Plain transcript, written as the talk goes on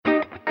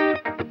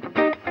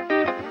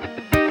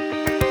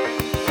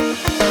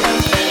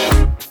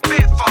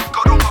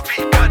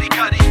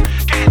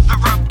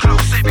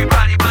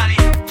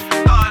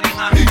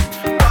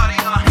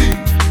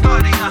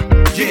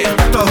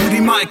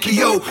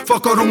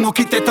whakarongo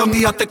ki te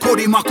tangi a te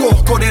korimako.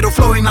 Kōrero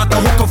flowing out the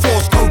hook of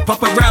force.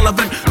 Kaupapa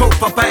relevant,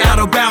 kaupapa out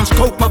of bounds,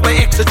 kaupapa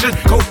exigent,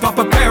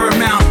 kaupapa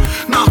paramount.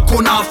 Nā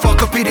ko nā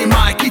whakapiri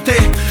mai ki te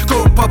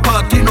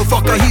kaupapa tino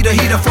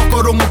whakahira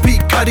whakarongo pi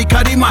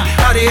kari mai.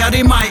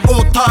 Hare mai,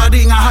 o tā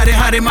ringa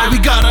hare mai. We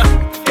gotta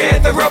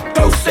gather up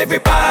close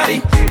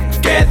everybody.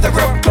 Gather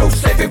up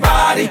close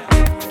everybody.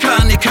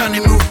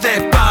 Kani move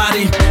that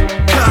body.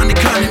 Kani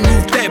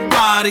move that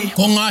body.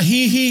 Ko ngā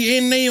hihi e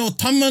nei o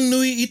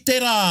tamanui i te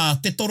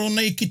rā, te toro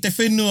nei ki te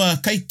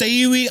whenua, kei te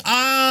iwi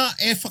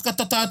e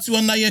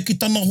whakatatātua nei ki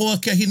tana hoa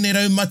kia hine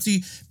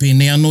raumati,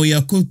 pēnei anō i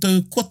a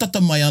koutou, kua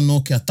tata mai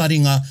anō kia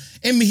taringa,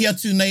 e mihi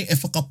atu nei, e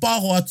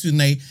whakapāho atu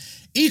nei,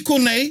 i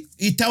konei,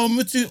 i te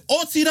awamutu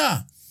o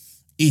tira,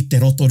 i te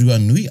rotorua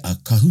nui a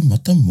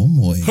Kahumata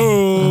Momoe.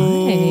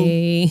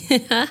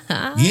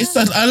 Yes,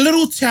 a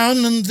little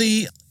town in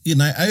the...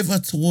 over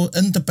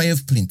in the Bay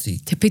of Plenty.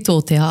 Te pito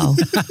o te ao.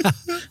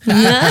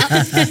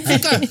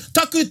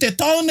 Taku te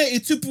taone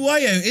i tupu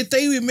ai au. E te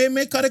iwi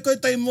me karekau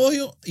tai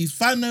mohio, i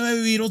whānau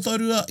au i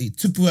rotorua, i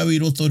tupu au i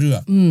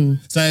rotorua.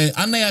 So,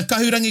 anei a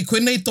kahurangi,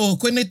 koenei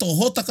tō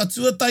hōtaka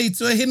tuatai i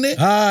tuahine.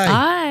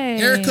 Ai.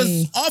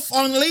 Erica's off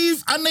on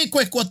leave, anei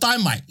koe kua tai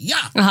mai.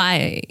 Yeah.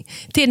 Ai.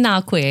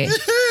 Tēnā koe.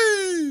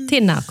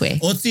 Tēnā koe.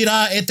 O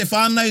tira, e te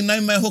whānau, nei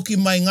mai hoki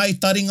mai ngai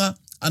taringa,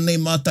 anei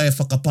mātai e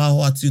whakapāho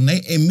atu nei,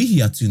 e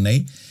mihi atu nei,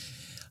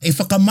 e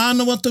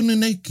whakamānawa tonu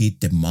nei ki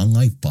te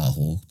mangai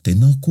pāho,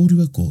 tēnā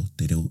kōrua ko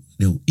te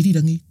reo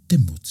irirangi te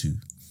motu.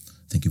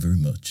 Thank you very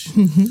much.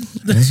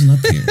 Wasn't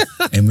up here.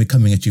 And we're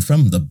coming at you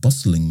from the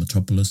bustling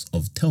metropolis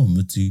of Te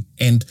Awamutu.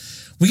 And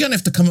we're going to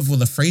have to come up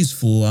with a phrase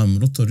for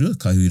Rotorua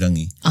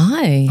Kahurangi.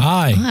 Ai.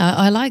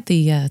 I like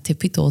the te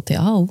pito o te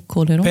ao,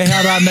 kōrero.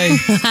 Pehara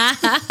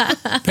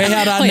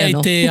nei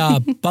te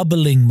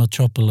bubbling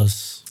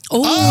metropolis.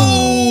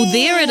 Oh,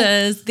 there it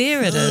is.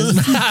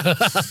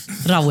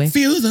 Rawe.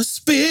 Feel the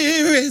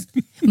spirit.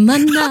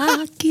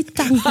 Mana ki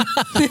tanga.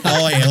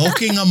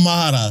 Hokinga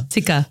mahara.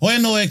 Tika. Hoi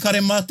no e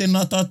kare mā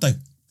tēnā tātou.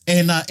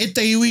 E nā, e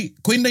te iwi,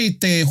 koinei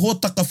te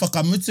hōtaka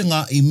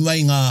whakamutunga i mua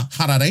i ngā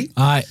hararei.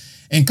 Ai.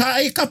 En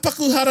ka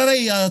paku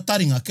hararei a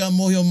taringa, kia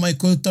mohio mai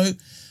koutou,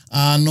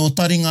 no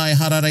taringa e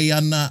hararei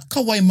ana,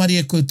 ka waimari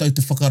e koutou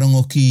te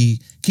whakarongo ki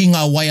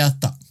ngā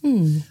waiata.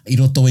 I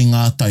roto i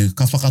ngā tau,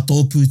 ka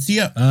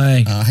whakatōpūtia,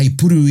 hei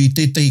puru i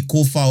tētahi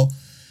kōwhao.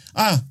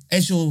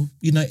 As you're,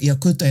 i a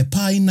koutou e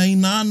pāina i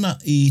nāna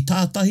i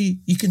tātahi,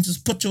 you can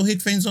just put your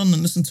headphones on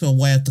and listen to a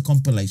waiata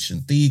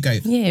compilation. There you go.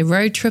 Yeah,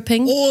 road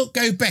tripping. Or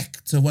go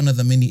back to one of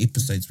the many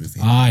episodes we've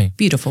had. Aye.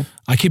 Beautiful.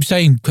 I keep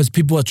saying, because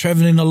people are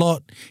travelling a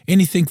lot,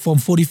 anything from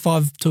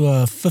 45 to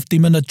a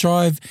 50-minute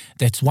drive,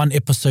 that's one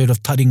episode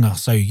of Taringa.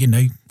 So,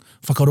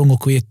 whakarongo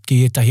koe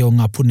ki etahi o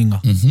ngā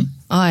puninga.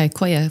 Ai,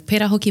 koia,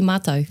 pera hoki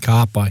mātou.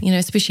 Ka hapai.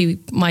 Especially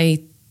my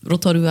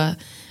rotorua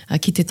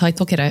ki te tai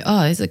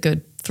tokerau. It's a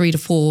good 3 to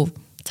 4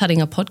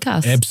 Taringa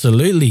podcasts.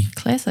 Absolutely.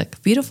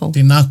 Classic. Beautiful.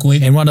 Tēnā koe.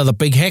 And one of the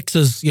big hacks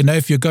is,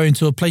 if you're going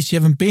to a place you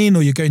haven't been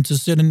or you're going to a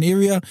certain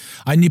area,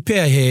 ai ni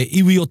pēr he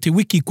iwi o te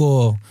wiki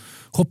ko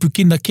hopu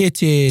kina ke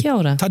te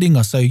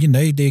taringa. So,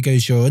 there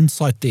goes your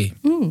insight there.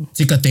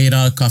 Tika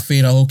tērā, ka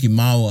whera hoki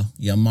māua,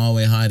 ia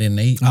māua e haere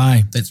nei.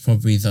 Aye. That's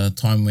probably the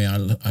time where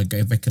I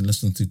go back and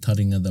listen to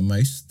taringa the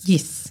most.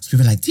 Yes. So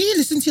people are like, do you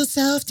listen to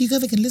yourself? Do you go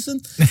back and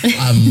listen?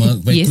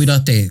 Yes.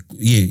 Kuira te,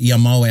 ia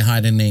māua e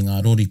haere nei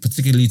ngā rori,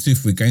 particularly too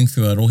if we're going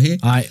through a rohe.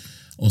 Aye.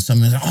 Or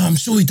someone's like, I'm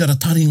sure he did a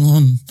taringa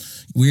on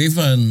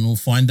wherever and we'll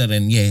find it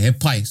and he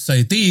pai.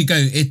 So there you go,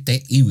 e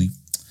te iwi.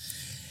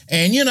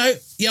 And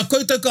ia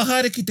koutou ka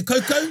haere ki te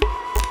kaukau.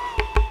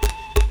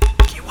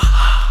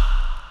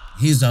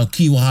 Here's our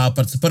kiwaha,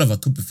 but it's a bit of a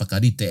kupu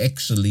whakarite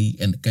actually,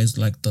 and it goes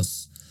like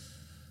this.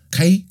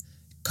 Kei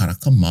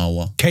karaka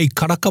māua. Kei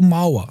karaka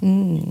māua.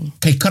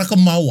 Kei karaka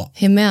māua.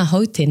 He mea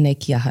hau tēnei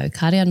ki a hau.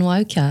 Kāre anu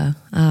au kia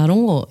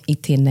rongo i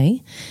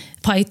tēnei.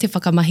 Pai te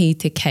whakamahi i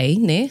te kei,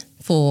 ne?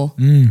 For,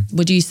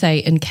 would you say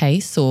in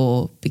case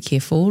or be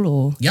careful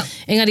or... Yep.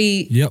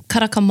 Engari,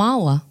 karaka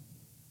māua.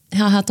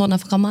 Hea tōna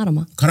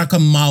whakamārama? Karaka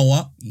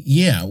māua,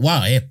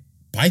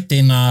 pai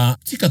tēnā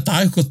tika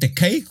tāu ko te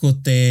kei, ko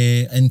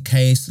te in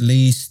case,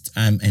 least,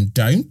 and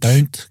don't.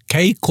 Don't.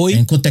 Kei, koi.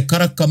 And ko te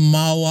karaka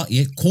māua,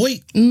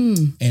 koi.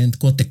 And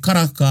ko te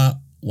karaka,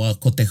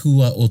 ko te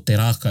hua o te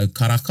rākau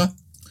karaka.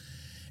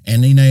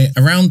 And,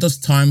 around this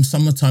time,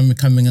 summertime, we're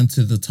coming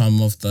into the time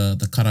of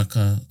the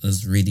karaka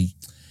is ready.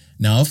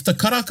 Now, if the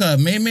karaka,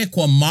 me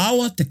kua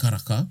māua te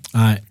karaka,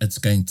 it's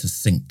going to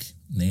sink,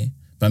 ne?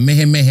 But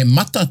mehe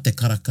mata te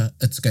karaka,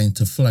 it's going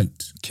to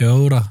float. Kia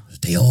ora.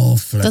 They all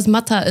float. Is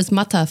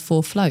mata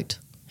for float?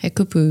 He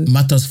kupu?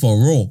 Mata's for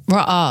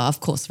raw. Of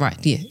course,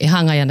 right, yeah. E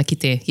hāngai ana ki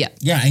te,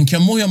 Yeah, and kia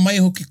mohia mai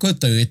hoki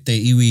koutou e te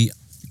iwi.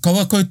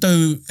 Kawa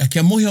koutou,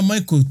 kia mohia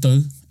mai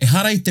koutou, e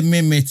harai te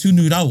me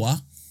tunu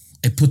rawa,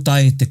 e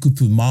putai te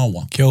kupu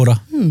māua. Kia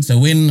ora. So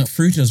when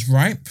fruit is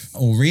ripe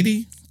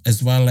already,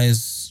 as well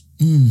as,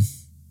 I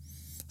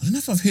don't know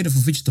if I've heard it for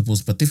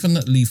vegetables, but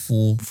definitely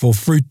for... For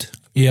fruit.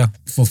 Yeah.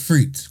 for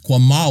fruit, kua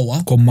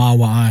māua, Ko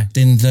māua ai.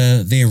 then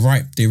they're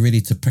ripe, they're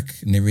ready to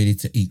pick and they're ready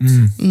to eat.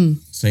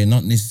 So you're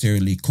not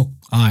necessarily cooked,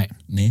 Ai.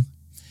 ne?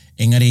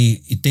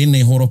 Engari, I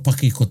tēnei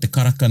horopaki ko te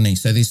karaka nei.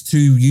 So there's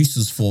two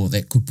uses for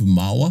that kupu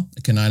māua.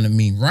 It can either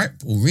mean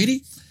ripe or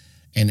ready,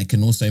 and it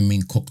can also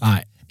mean cooked.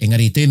 Ai.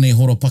 Engari, tēnei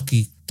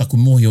horopaki, taku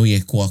mohi o ie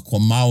kua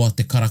māua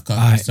te karaka.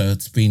 Ai. So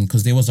it's been,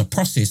 because there was a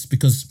process,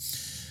 because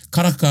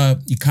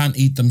karaka, you can't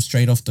eat them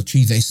straight off the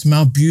tree. They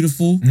smell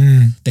beautiful.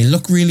 They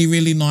look really,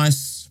 really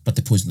nice, but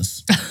they're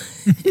poisonous.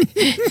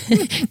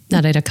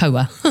 Nā reira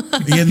kaua.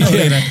 Yeah, no,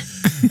 reira.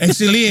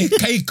 Actually,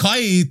 kei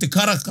kai te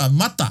karaka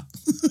mata.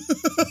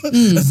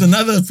 That's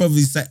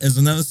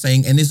another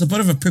saying, and there's a bit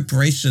of a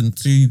preparation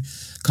to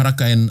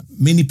karaka, and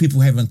many people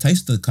haven't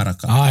tasted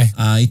karaka. Ai.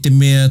 I te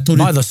mea tori.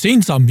 Might have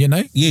seen some, you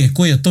know. Yeah,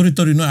 koia,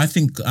 tori no. I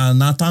think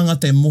nā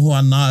tāngata e moho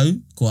anau,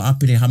 ko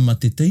Apere Hama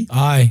te Tei,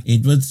 Ai.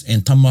 Edwards,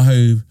 and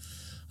Tamahau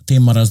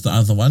Temara's the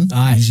other one.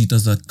 Aye. Usually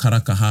does a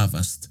karaka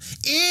harvest.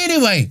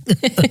 Anyway,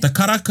 the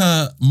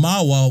karaka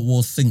māua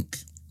will sink.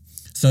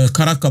 So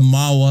karaka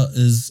māua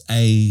is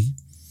a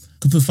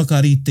kupu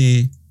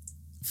whakarite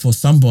for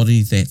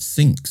somebody that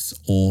sinks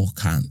or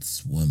can't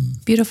swim.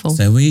 Beautiful.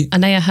 So we...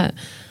 Anei aha,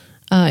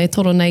 e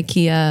toro nei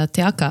ki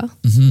te aka.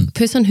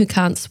 Person who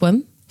can't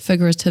swim,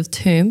 figurative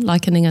term,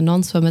 likening a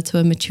non-swimmer to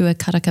a mature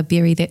karaka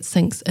berry that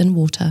sinks in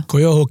water.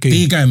 Koia hoki. There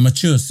you go,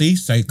 mature, see?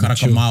 So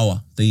karaka Mature.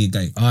 māua. There you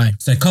go. Aye.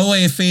 So kaua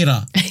e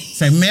whera.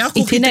 So mea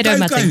ko I ki te tēnei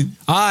kaukau.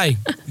 raumati.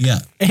 Yeah.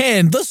 Ai.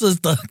 And this is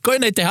the...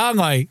 Koinei te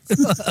hāngai.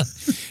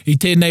 I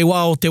tēnei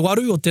wā o te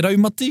waru o te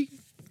raumati.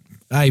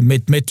 Ai, me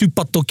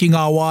tūpato ki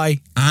ngā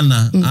wai.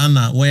 Ana.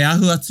 Wai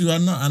ahu atu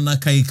ana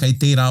kei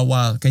tērā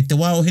wā. Kei te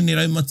wā o hene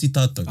raumati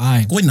tātou.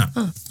 Ai. Koina.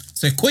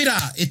 So koira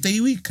e te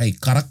iwi kei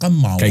karaka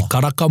māua. Kei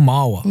karaka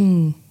māua.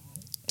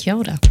 Kia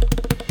ora.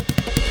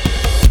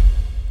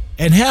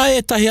 And hea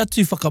e tahi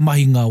atu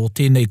whakamahinga o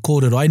tēnei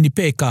kōrero. Ai ni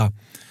pē ka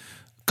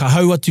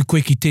hau atu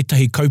koe ki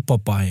tētahi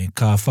kaupapa e,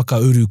 ka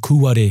whakauru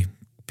kuare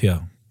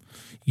pia.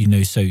 You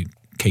know, so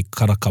kei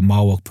karaka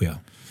māua pia.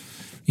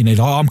 You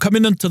know, I'm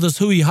coming into this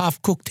hui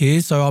half-cooked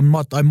here, so I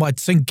might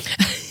sink.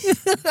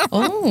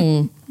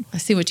 Oh, I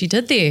see what you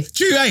did there.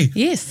 True, eh?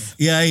 Yes.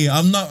 Yeah,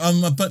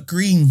 I'm a bit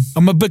green.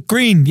 I'm a bit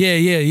green, yeah.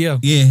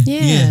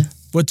 Yeah.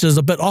 Which is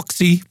a bit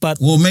oxy, but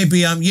Well,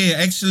 maybe,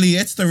 actually,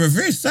 it's the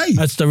reverse, eh?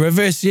 that's the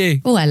reverse, yeah.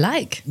 Oh, I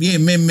like. Yeah,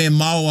 me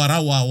māua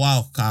rawa,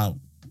 wow,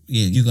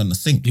 yeah, you're gonna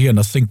sink. You're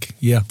gonna sink,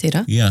 yeah.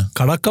 Tērā. Yeah.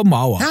 Karaka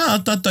māua. Hea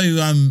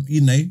tātou,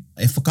 you know,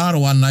 e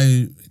whakaaro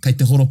anau kei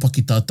te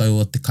horopaki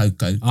tātou o te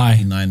kaukau. Ai.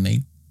 I nai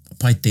nei.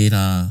 Pai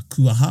tērā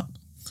kuaha.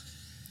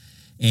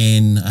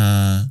 And,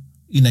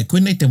 you know, koe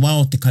nei te wā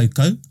o te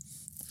kaukau.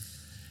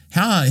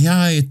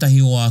 Hea e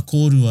tahi o a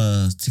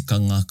kōrua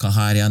tikanga ka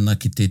haere ana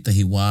ki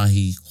tētahi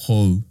wāhi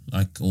hou.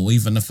 Like, or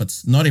even if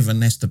it's not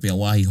even has to be a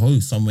wāhi hou,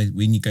 somewhere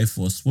when you go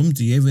for a swim,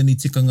 do you have any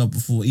tikanga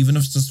before, even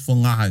if it's just for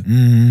ngāhau?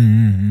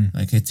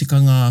 Like, he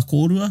tikanga a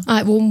kōrua?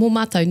 Ai, well, mō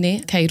mātou ne,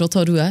 kei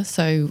Rotorua,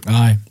 so,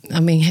 Ai. I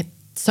mean,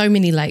 so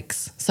many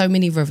lakes, so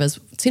many rivers.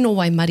 Tino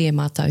wai mari e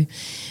mātou.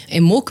 E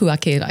mōku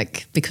ake,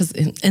 like, because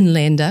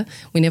inlander,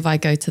 whenever I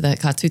go to the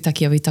ka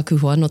tūtaki au i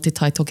Takuhua, no te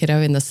tai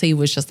tokerau, and the sea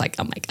was just like,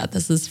 oh my God,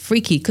 this is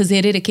freaky, because e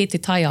rere ke te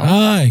tai ao.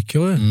 Ai, kia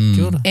ora,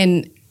 kia ora.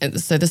 And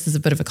so this is a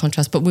bit of a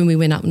contrast, but when we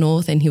went up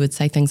north and he would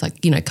say things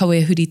like, you know,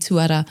 kaue huri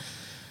tuara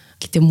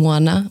ki te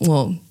moana.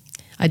 Well,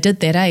 I did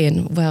that,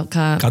 and well,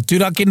 Ka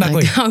tūraki nā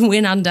koe. I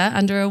went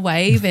under a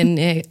wave and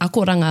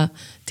akoranga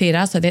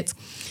tērā, so that's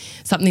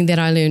something that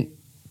I learned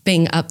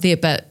being up there,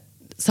 but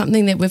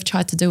something that we've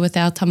tried to do with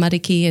our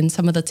tamariki and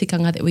some of the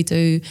tikanga that we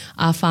do,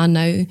 a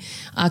whānau,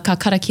 ka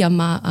karakia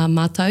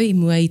mātou i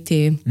mua i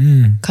te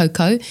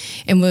kaukau,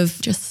 and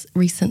we've just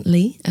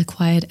recently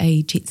acquired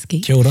a jet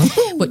ski, Kia ora.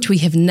 which we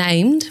have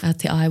named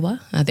Te Aiwa,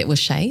 that was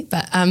Shay,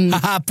 but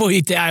Haha,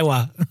 puhi te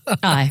aiwa.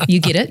 aye, you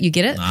get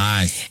it.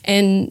 Nice.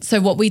 And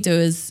so what we do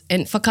is,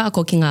 and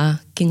whakaako ki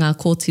ngā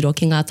kōtiro,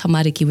 ki ngā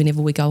tamariki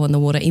whenever we go on the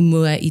water, i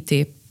mua i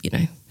te, you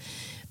know,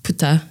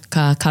 puta,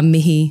 ka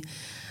mihi,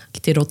 ki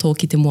te roto,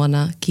 ki te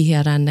moana, ki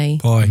hea rānei.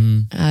 Pai.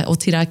 O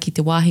tira ki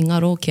te wāhi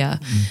ngaro, kia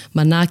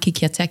manaaki,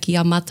 kia taki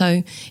a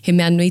mātou, he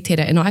mea nui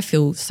tērā. And I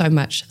feel so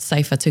much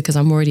safer too, because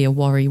I'm already a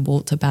worry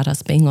wart about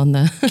us being on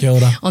Kia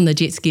ora. on the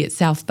jet ski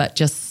itself, but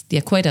just,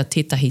 koeira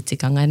tētahi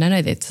tikanga. And I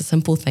know that's a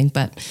simple thing,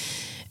 but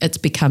it's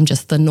become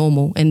just the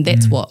normal. And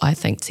that's what I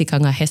think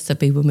tikanga has to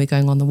be when we're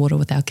going on the water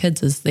with our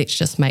kids, is let's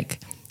just make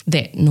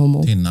that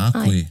normal. Tēnā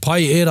Ai. koe.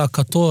 Pai era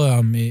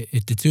katoa e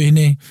te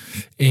tuhine,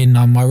 and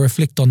I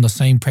reflect on the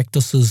same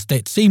practices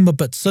that seem a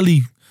bit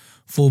silly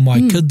for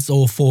my kids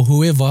or for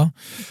whoever,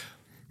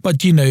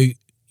 but you know,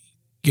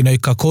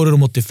 ka kōrero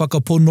mo te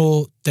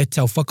whakapono, that's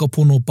our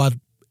whakapono, but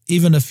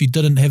even if you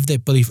didn't have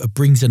that belief, it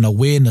brings an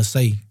awareness,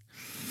 eh?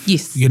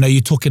 Yes. You know,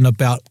 you're talking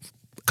about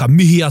ka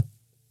mihia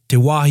te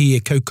wāhi e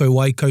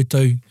kaukau ai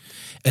koutou,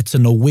 it's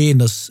an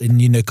awareness, and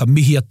you know, ka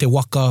mihia te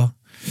waka,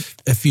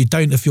 if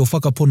your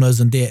whakapuna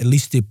isn't there, at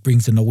least it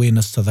brings an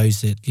awareness to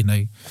those that,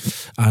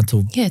 aren't,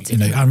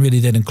 aren't really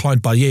that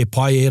inclined. But yeah,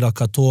 pai era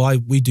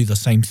katoa, we do the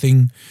same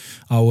thing.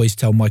 I always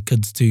tell my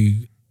kids to,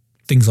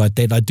 things like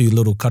that. I do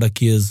little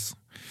karakias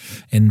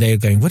and they're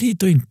going, what are you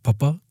doing,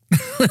 Papa?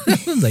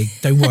 Like,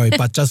 don't worry,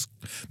 but just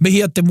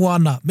mihia te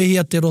moana,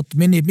 mihia te roto,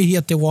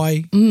 mihia te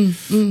wai.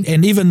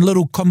 And even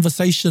little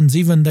conversations,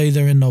 even though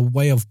they're in a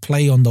way of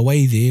play on the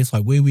way there, it's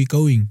like, where are we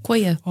going?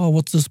 Koia. Oh,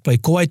 what's this play?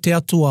 Ko ai te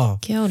atua.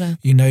 Kia ora.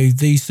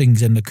 These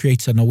things, and it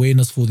creates an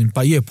awareness for them.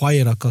 But yeah, pai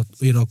era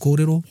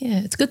kōrero. Yeah,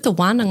 it's good to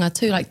wānanga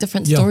too, like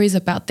different stories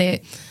about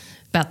that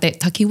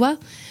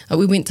takiwa.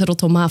 We went to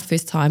Rotorua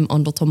first time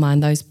on Rotorua,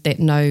 and those that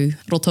know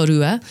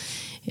Rotorua,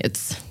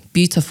 it's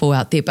beautiful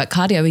out there, but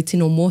kāre au I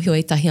tino mōhio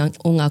e tahi o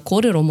ngā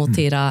kōrero mō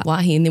tērā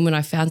wāhi, and then when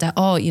I found out,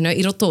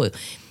 I roto, I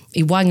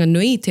wainga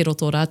nui te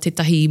rotora, te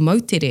tahi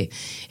mautere,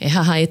 e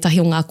haha e tahi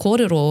o ngā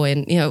kōrero,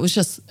 and it was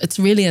just, it's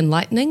really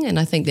enlightening, and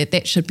I think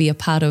that should be a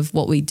part of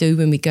what we do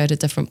when we go to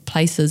different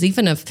places.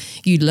 Even if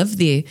you live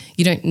there,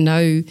 you don't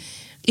know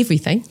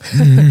everything.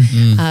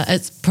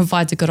 It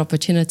provides a good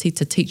opportunity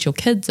to teach your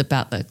kids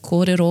about the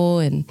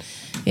kōrero, and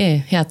yeah,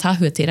 hea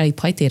tāhua tērā I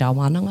pai tērā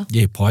wānanga.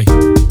 Yeah, pai.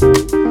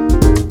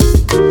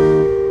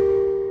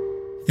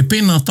 E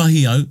pēnā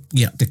tahi au,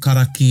 te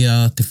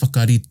karakia, te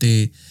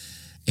whakarite,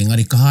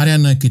 engari ka haere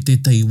ana ki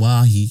tētahi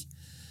wāhi,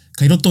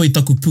 kei roto I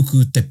taku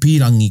puku te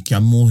pīrangi kia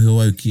mōhio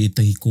au ki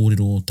etahi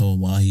kōrero o taua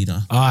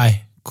wāhira.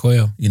 Ai,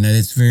 koia.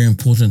 That's very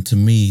important to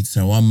me.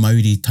 So I'm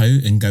Māori tau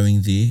in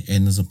going there,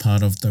 and as a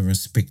part of the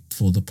respect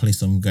for the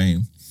place I'm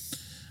going.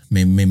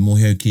 Me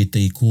mōhio au ki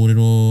etahi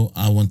kōrero,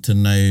 I want to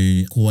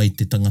know ko ai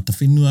te tangata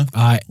whenua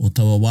o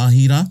taua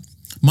wāhira.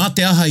 Mā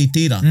te aha I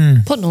tērā.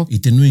 Pono. I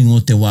te nui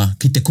ngō te wā.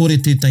 Ki te kore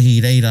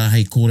tētahi reira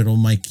hei kōrero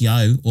mai ki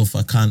au, or if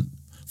I can't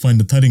find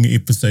the taringa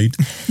episode,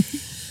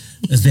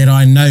 is that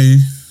I know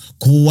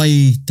ko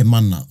ai te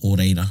mana o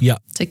reira. Yeah.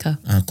 Tika.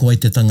 Ko ai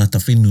te tangata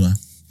whenua.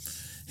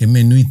 He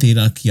me nui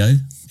tērā ki au,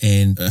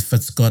 and if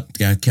it's got,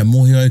 kia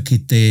mōhio au ki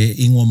te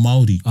ingoa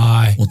Māori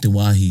o te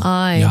wāhi.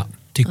 Ai. Yeah,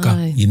 tika.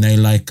 Ai.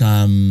 Like,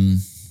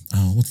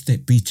 what's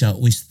that beach out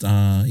west,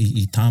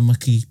 I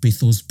Tāmaki,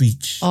 Bethel's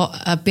Beach? Oh,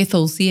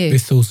 Bethel's, yeah.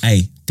 Bethel's.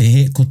 Ei,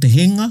 ko te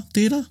henga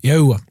tērā?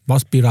 Yaua,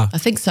 must be rā. I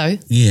think so.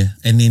 Yeah,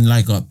 and then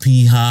like got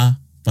piha,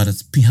 but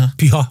it's piha.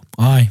 Piha,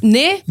 ai.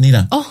 Ne?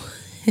 Nera. Oh.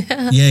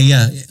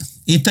 Yeah.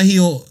 Etahi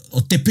o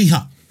te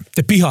piha.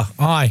 Te piha,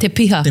 ai. Te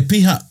piha. Te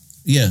piha,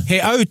 yeah. He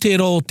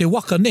Aotearoa o te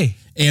waka, ne?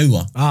 E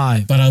aua.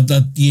 Ai. But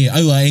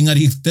aua,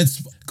 engari,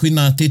 that's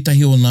koina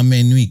tētahi o nā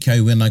me nui ki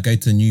au when I go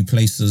to new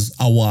places,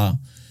 awa,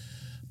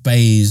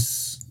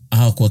 bays,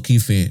 ahakoa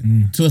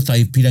kiwhe.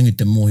 Tuatai pirangi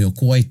te mōhio,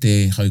 ko ai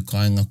te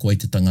haukainga, ko ai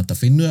te tangata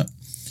whenua,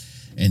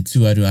 and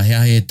tuarua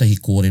hea tahi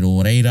kōrero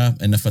o reira,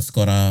 and if it's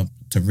got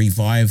to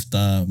revive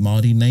the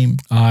Māori name.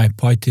 Ai,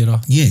 pai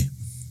tērā. Yeah.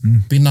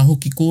 Pēnā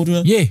hoki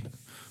kōrua. Yeah.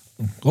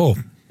 Oh,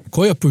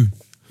 koia pū.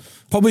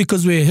 Probably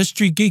because we're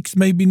history geeks,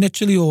 maybe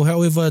naturally, or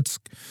however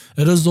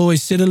it is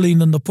always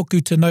settling in the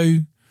puku to know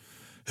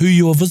who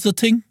you're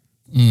visiting.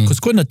 Because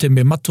koina te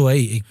me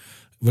matua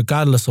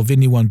regardless of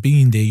anyone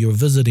being there, you're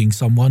visiting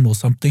someone or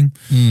something.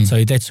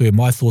 So that's where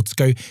my thoughts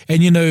go.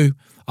 And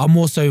I'm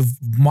also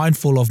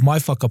mindful of my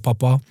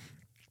whakapapa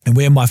and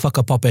where my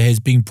whakapapa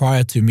has been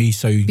prior to me.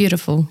 So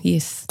Beautiful,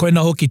 yes.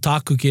 koina hoki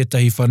tāku ki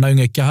etahi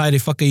whanaunga, kia haere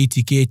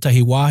whakaiti ki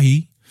etahi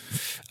wāhi.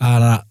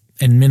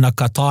 And mena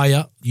ka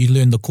tāia, you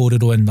learn the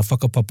kōrero and the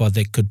whakapapa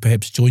that could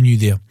perhaps join you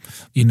there.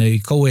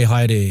 Koe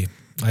haere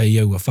a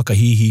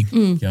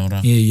whakahihi. Kia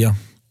ora. Yeah.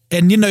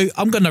 And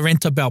I'm going to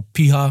rant about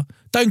piha.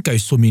 Don't go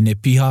swimming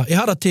at piha. E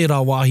hara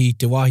tērā wāhi,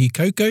 te wāhi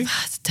kaukau.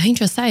 It's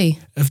dangerous, eh?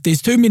 If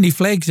there's too many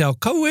flags out,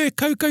 kaue,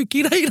 kaukau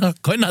ki reira,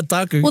 koina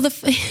tāku. Well,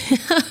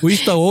 We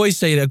used to always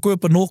say that, I grew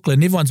up in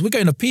Auckland, we're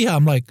going to piha.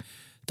 I'm like,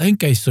 don't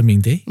go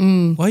swimming there.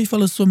 Why you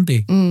fellas swim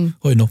there?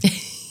 Hoi no.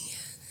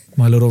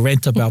 My little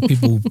rant about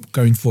people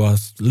going for a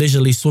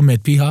leisurely swim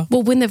at piha.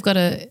 Well, when they've got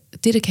a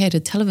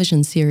dedicated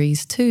television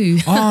series too.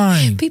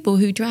 Ai. People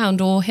who drowned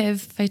or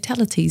have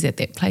fatalities at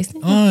that place.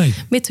 Ai.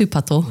 Me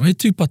tūpato. Me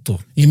tūpato.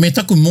 I me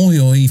taku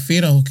mōhio I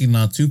whera hoki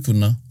nā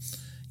tūpuna,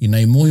 I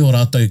nei mōhio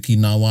rātou ki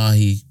nā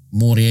wāhi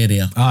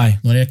mōrearea. Ai.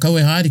 Nō rea kau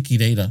e haere ki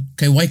reira.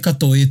 Kei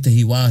waikato e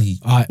tehi wāhi.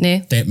 Ai. Ne?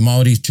 That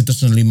Māori,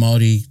 traditionally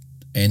Māori,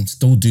 and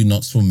still do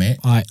not swim at.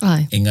 Ai.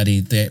 Ai.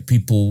 Engari, that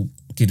people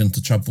get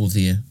into trouble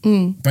there.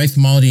 Both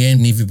Māori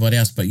and everybody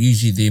else, but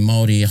usually they're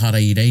Māori hara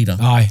I reira.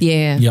 Ai.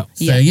 Yeah. Yeah.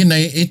 So,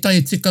 e tai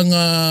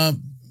tikanga,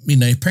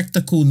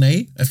 practical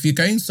nei. If you're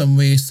going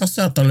somewhere, suss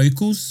out the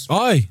locals.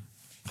 Ai.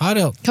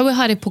 Haere. Kaua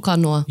haere puka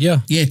noa.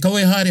 Yeah. Yeah,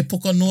 kaue haere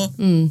puka noa.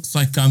 It's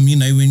like,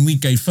 when we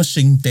go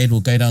fishing, Dad will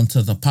go down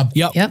to the pub.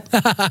 Yep.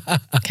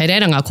 Kei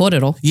reira ngā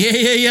kōrero.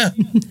 Yeah.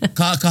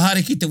 ka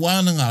haere ki te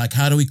wānanga, like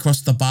how do we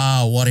cross the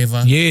bar or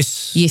whatever.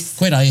 Yes. Yes.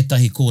 Koe rā e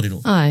tahi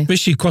kōrero. Ai.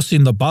 Especially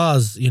crossing the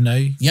bars,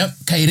 Yep,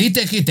 kei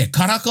rite ki te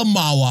karaka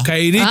māua.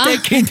 Kei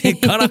rite ki te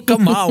karaka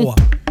māua.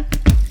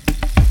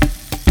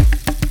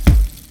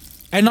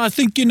 And I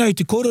think, te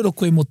kōrero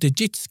koe mo te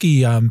jet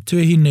ski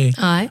tuahine,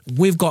 Ai.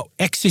 we've got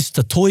access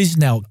to toys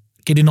now.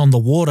 getting on the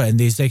water, and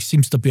there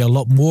seems to be a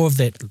lot more of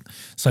that.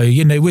 So,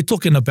 you know, we're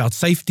talking about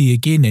safety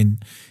again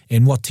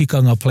and what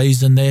tikanga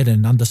plays in that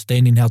and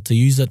understanding how to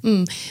use it.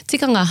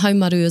 Tikanga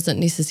haumaru isn't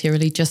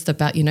necessarily just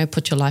about, you know,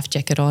 put your life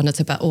jacket on. It's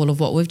about all of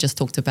what we've just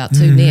talked about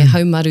too. Nē,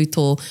 haumaru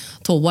tō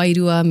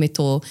wairua me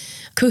tō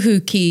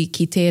kuhu ki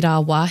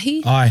tērā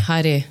wāhi. Ai.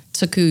 Haere,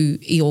 tuku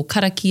I o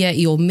karakia,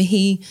 I o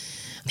mihi,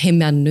 he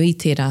mea nui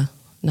tērā.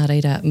 Nā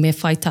reira, me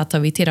whai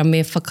tātou I tērā,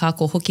 me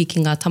whakaako hoki ki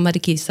ngā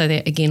tamariki, so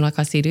that, again, like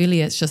I said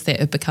earlier, it's just that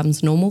it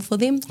becomes normal for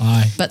them.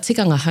 Ai. But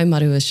tikanga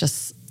haumaru is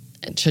just,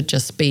 it should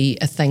just be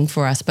a thing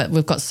for us. But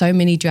we've got so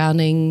many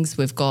drownings,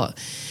 we've got,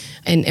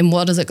 and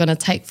what is it going to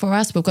take for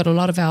us? We've got a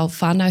lot of our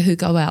whānau who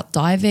go out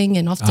diving,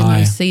 and often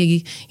Ai. you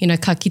see, you know,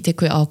 ka kite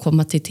koe, oh, kua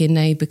mate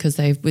tēnei, because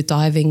they were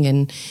diving,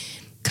 and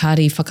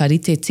kāri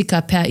whakarite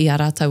tika pēr I a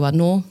rātou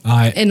anō.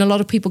 Ai. And a lot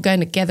of people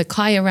going to gather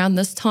kai around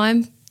this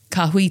time,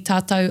 ka hui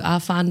tātou, a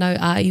whānau,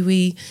 a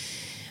iwi.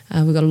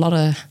 We've got a lot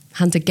of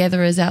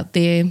hunter-gatherers out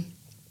there.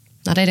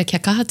 Nā reira, kia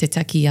kaha te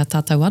taki a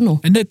tātou anō.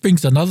 And that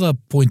brings another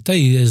point,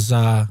 is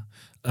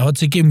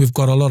once again, we've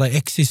got a lot of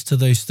access to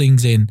those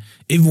things and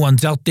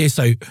everyone's out there,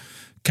 so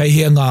kei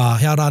hea ngā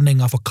hea rāne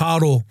ngā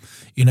whakaro,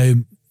 you know,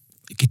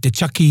 ki te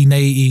chaki nei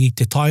I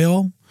te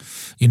taiao,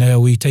 you know, are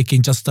we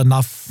taking just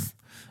enough?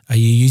 Are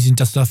you using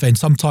just enough? And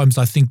sometimes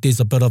I think there's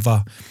a bit of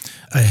a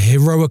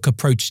heroic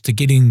approach to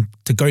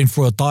going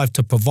for a dive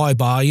to provide,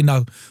 but you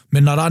know,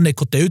 me nā rāne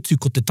ko te utu,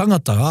 ko te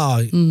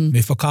tangata, me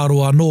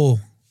whakaro anō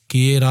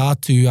ki era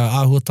atu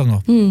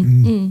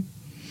āhuatanga.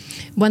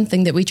 One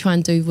thing that we try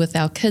and do with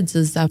our kids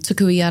is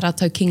tuku I a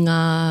rātou ki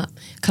ngā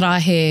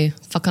karahe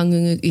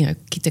whakangungu, you know,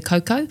 ki te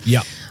kaukau.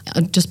 Yeah.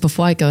 Just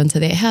before I go into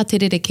that, how te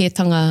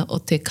rerekētanga o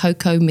te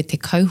kaukau me te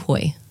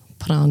kauhoi,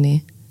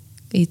 parane,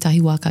 I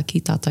tahi waka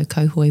ki tātou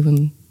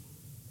kauhoi,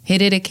 he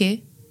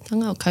rereke,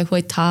 tanga o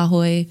kauhoi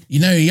tāhoi. You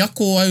know, I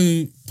ako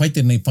au pai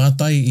tēnei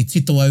pātai, I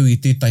tito au I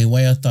tētai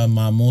waiata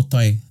mā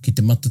mōtai ki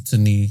te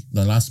matatini,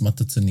 the last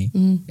matatini,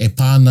 e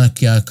pāna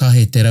kia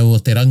kahe te rau o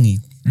te rangi.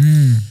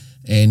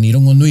 E ni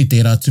rongo nui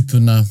tērā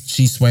tupuna,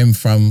 she swam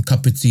from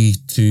Kapiti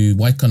to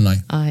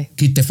Waikanai. Ai.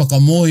 Ki te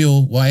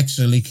whakamoio, well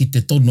actually ki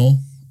te tono,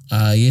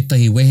 I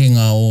etahi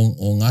wehenga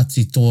o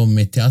Ngāti Toa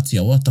me te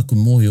Atiawa, taku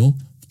moio,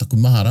 taku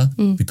mahara,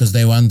 because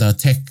they were under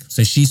attack.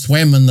 So she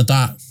swam in the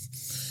dark.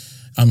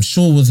 I'm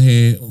sure with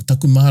her,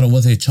 taku mahara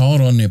with her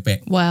child on her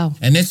back. Wow.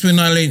 And that's when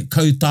I learned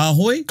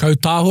kautāhoi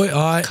Kautāhoi,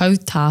 ai.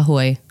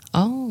 Kautāhoi.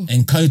 Oh.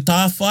 and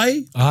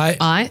kautāwhai. Ai.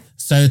 Ai.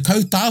 So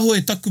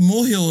kautāhoi taku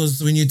mōhio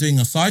is when you're doing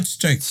a side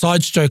stroke.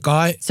 Side stroke,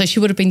 ai. So she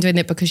would have been doing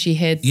that because she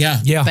had Yeah.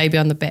 Yeah. baby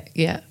on the back.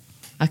 Yeah.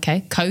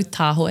 Okay.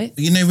 Kautāhoi.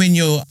 You know when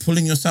you're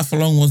pulling yourself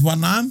along with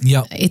one arm?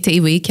 Yeah. E te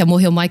iwi, kia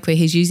mōhio mai koe,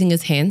 he's using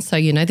his hands. So,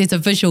 you know, there's a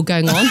visual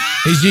going on.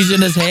 He's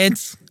using his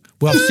hands.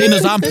 Well, I've seen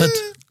his armpit.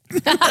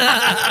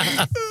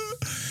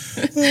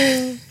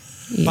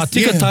 But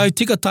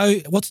tika tau,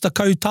 what's the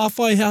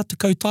kautāwhai? How te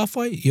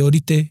kautāwhai? I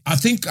orite. I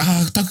think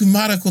taku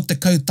mara ko te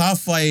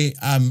kautāwhai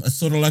is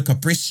sort of like a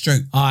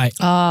breaststroke. Ai.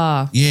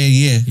 Ah.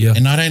 Yeah.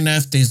 And I don't know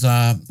if there's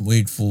a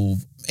word for...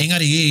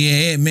 Engari,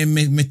 yeah.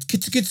 Me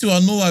kitu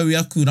anō au I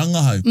aku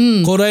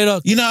rangahau. Ko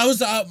reira. You know, I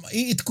was... I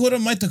te kora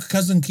mai taku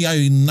cousin ki au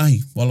I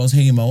nahi while I was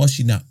hanging my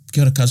washi now.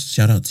 Kia ora, cuz.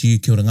 Shout out to you.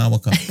 Kia ora ngā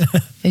waka.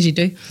 As you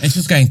do. And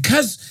she's going,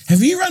 cuz,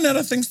 have you run out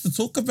of things to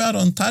talk about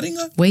on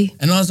taringa? We.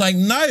 And I was like,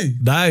 no.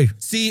 No.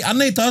 See,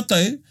 anei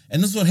tātou,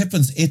 and this is what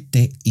happens e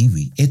te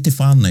iwi, e te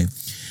whānau.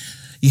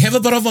 You have a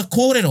bit of a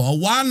kōrero, a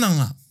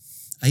wānanga,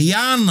 a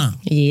iana.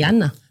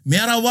 Iana. Me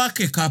ara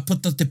wāke ka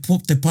puta te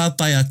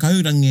pātai a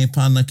kaurangi e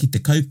pāna ki te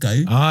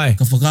kaukau. Ai.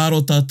 Ka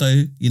whakaaro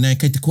tātou, you know,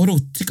 kei te koro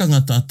tikanga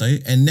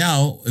tātou, and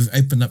now we've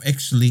opened up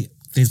actually,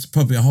 there's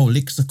probably a whole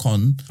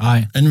lexicon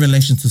Ai. in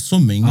relation to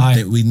swimming Ai.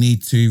 that we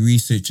need to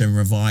research and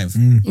revive.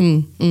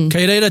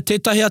 Kei reira,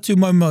 tētahi atu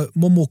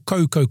momo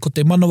kaukau, ko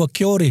te manawa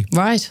kiore.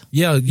 Right.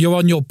 Yeah, you're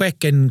on your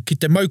back, and ki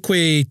te mau koe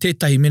I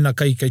tētahi mena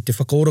kei te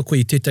whakaora koe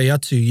I tētahi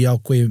atu, ia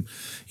koe,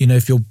 you know,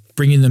 if you're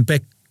bringing them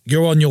back,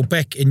 you're on your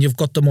back and you've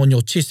got them on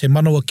your chest, he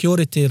manawa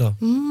kiore tērā.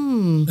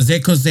 Is that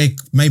because they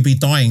may be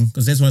dying?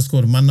 Because that's why it's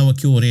called manawa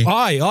kiore.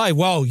 Ai,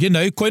 well, you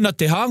know, koina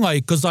te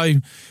hāngai, because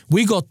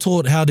we got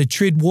taught how to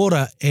tread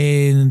water,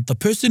 and the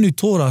person who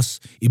taught us,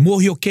 I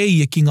mōhio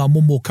kei ki ngā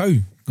momo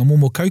kaukau.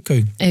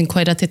 And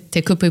koeira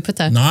te kupu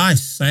pita.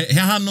 Nice. So, he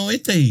hano e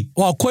te i?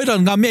 Well, koira,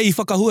 ngā mea I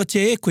whakahua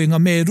te e koe, ngā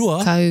mea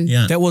rua. Kau.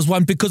 Yeah. That was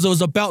one, because it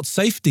was about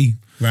safety.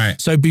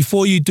 Right. So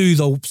before you do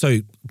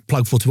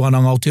plug for Te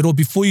Wānanga Aotearoa,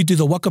 before you do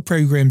the waka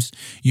programs,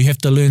 you have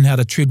to learn how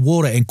to tread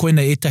water, and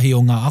koina etahi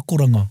o ngā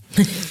akoranga.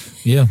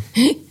 Yeah.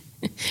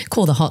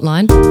 Call the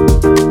hotline.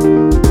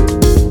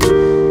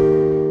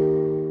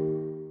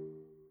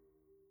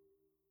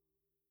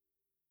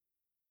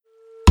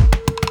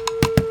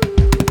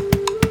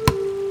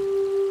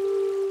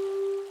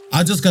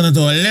 I'm just going to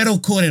do a little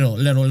kōrero,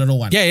 little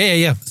one.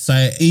 Yeah. So,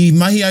 I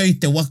mahi au I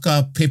te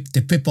waka, te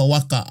pepa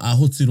waka a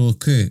Hoturo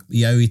Kū,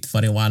 I au I te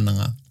whare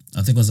wānanga.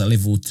 I think it was a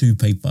level 2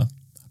 paper.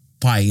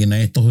 Pai, you know,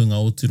 e tohunga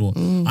Hoturo.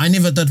 I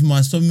never did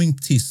my swimming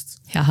test.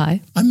 How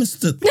high? I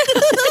missed it.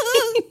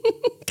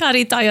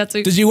 Kari tai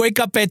atu. Did you wake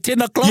up at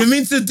 10 o'clock? You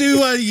meant to do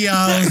one?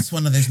 Yeah, it's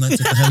one of those nights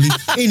at the Hali.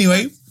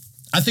 Anyway,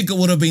 I think it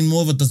would have been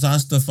more of a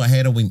disaster if I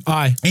had a win.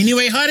 Aye.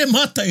 Anyway, haere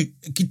mātou.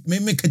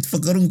 Me kei te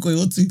whakarunga koe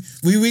otu.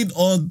 We went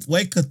on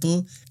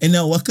Waikato and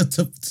our waka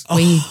tipped.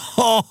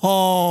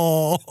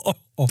 Oh.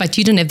 But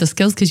you didn't have the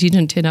skills because you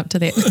didn't turn up to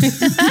that.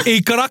 I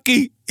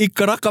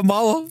karaka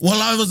maua.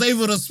 Well, I was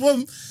able to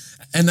swim.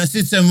 And I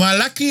said to him, my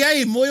lucky,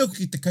 moio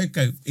ki te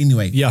kaukau.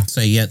 Anyway, Yeah.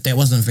 So yeah, that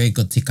wasn't very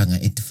good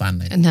tikanga e te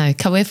whānau. No,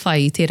 ka we whai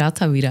i te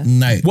rātawira.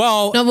 No.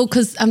 Well, No, well,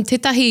 because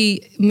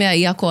tētahi mea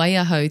i ako ai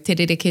ahau, te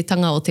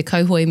rereketanga o te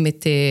kauhoi me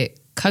te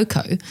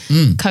kaukau.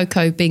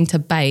 Kaukau being to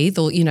bathe,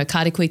 or, you know,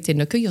 kāre koe te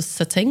nuku, you're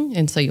sitting,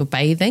 and so you're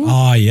bathing.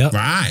 yeah.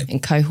 Right. And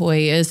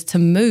kauhoi is to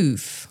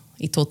move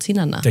i tō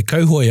tinana. Te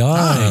kauhoi,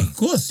 aye. Of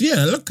course,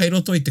 yeah. Look, kei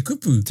roto i te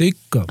kupu.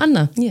 Tika.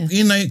 Ana, yeah.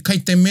 Ēnei, kei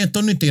te mea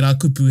tonu te rā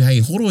kupu,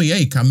 hei, horoi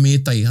ei, ka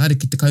mētai, haere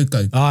ki te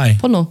kaukau. Aye.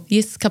 Pono,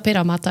 yes, ka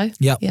pera mātou.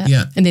 Yep.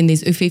 Yeah. And then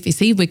there's uwhiwhi.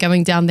 See, we're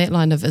going down that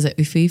line of, is it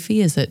uwhiwhi?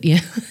 Is it,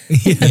 yeah.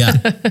 Yeah.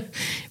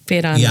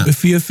 Pera ana. Yeah.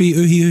 Uhi,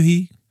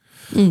 uhi.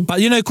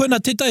 But you know, koina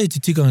tētai te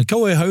tikanga,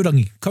 kau e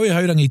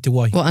haurangi te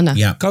wai. Well, ana.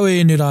 Yeah. Kau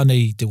e nera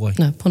nei te wai.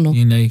 No, pono.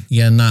 You know,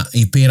 Yeah, nā,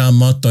 i pērā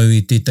mātou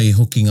i tētai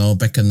hokinga o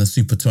back in the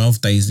Super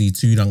 12 days i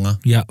Tūranga.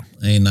 yeah.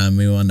 E nā,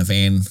 me were on a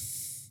van.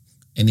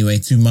 Anyway,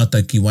 tū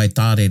mātou ki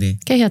Waitarere.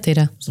 Kei hea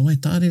tērā. So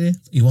Waitarere?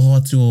 I waho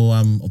atu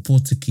o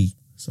Pōtiki.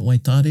 So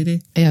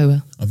Waitarere? E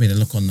aua. I better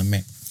look on the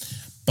map.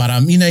 But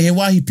ina he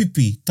wāhi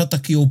pipi,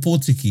 tataki o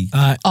Pōtiki.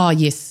 Oh,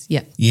 yes,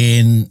 yeah.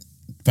 Yeah,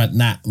 but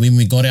nah, when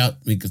we got out,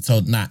 we got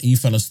told, nah, you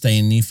fellas stay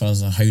in, you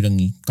fellas are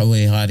haurangi. Kau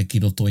e haere ki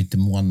roto i te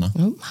moana.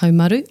 Oh,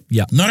 haumaru.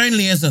 Yeah. Not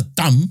only as a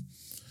dumb,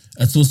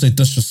 it's also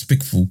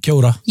disrespectful. Kia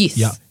ora. Yes,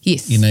 Yeah.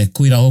 yes. You know,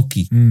 koira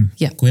hoki.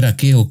 Yeah. Koira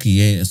ke hoki,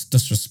 yeah, it's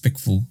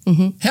disrespectful.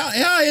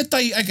 How e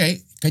tai,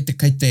 okay,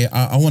 kei te,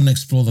 I want to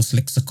explore this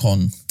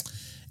lexicon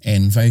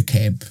and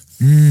vocab.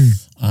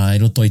 I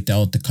roto i te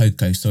ao te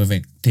kaukau. So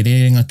we've te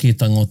rerenga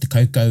kētanga o te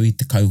kaukau i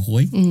te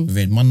kauhoi.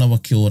 We've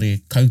manawa ki ore,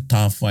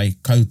 kautāwhai,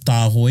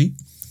 kautāhoi.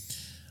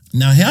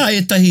 Now, hea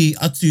e tahi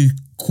atu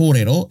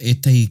kōrero, e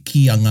tahi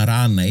kianga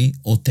rānei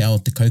o te ao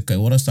te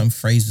kaukau. What are some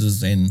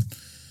phrases and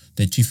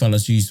that you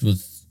fellas use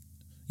with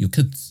your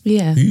kids?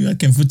 Yeah. Who? I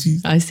can footy.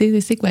 I see the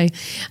segue.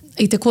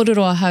 I te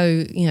kōrero a hau,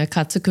 you know,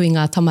 ka tuku i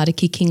ngā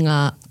tamariki ki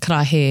ngā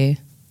karahe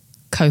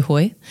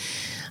kauhoi.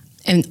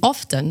 And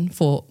often,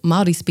 for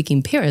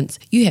Māori-speaking parents,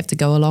 you have to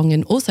go along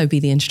and also be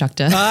the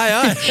instructor.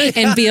 Aye.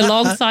 And be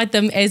alongside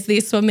them as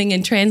they're swimming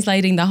and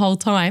translating the whole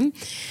time.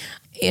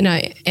 You know,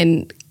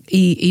 and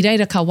I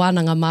reira ka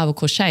wānanga māua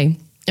ko Shay,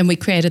 and we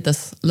created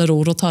this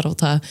little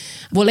rota.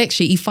 Well,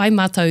 actually, I whai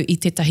mātou i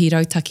tētahi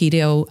rautaki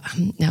reo,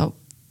 now,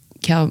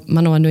 kia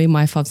manawa nui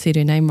mai if I've said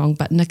her name wrong,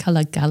 but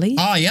Nicola Gully.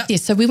 Ah, yeah. Yeah,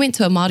 so we went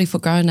to a Māori for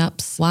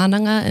Grown-Ups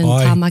wānanga in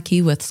Aye.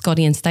 Tāmaki with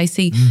Scotty and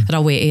Stacey,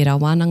 rawe e rā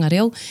wānanga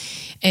reo.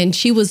 And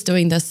she was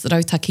doing this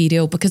rautaki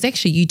reo because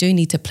actually you do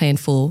need to plan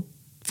for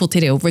te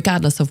reo,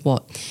 regardless of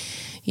what,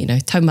 you know,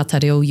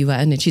 taumata reo you are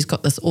in. And she's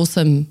got this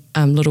awesome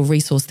little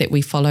resource that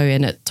we follow,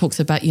 and it talks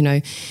about, you know,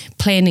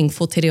 planning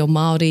for te reo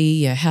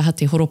Māori, hea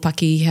te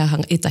horopaki, hea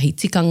etahi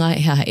tikanga,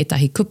 hea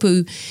etahi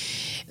kupu.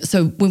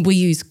 So when we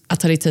use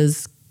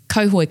Atareta's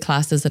Kauhoi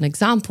class as an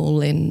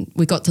example, and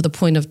we got to the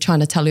point of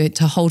trying to tell her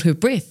to hold her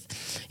breath,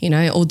 you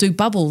know, or do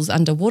bubbles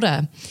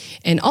underwater.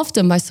 And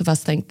often most of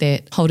us think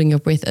that holding your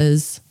breath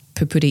is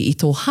pupuri i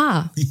tō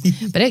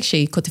hā. But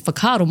actually, ko te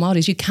whakaaro Māori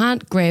is you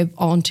can't grab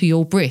onto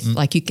your breath.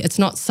 Like it's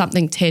not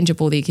something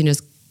tangible that you can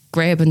just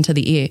grab into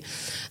the air.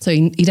 So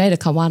i reira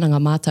ka wānanga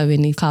mātou e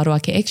ni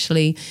kāroa ke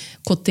actually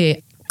ko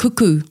te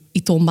kuku i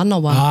tō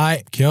manawa.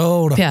 Aye. Kia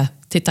ora. Pea,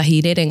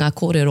 tētahi rerenga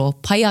kōrero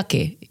pai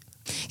ake.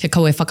 Ke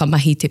kau e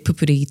whakamahi te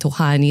pupuri i tō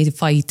hā, ni e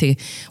whai i te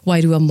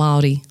wairua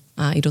Māori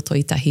i roto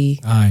i tahi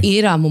Aye.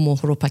 e rā momo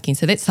horopaki.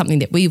 So that's something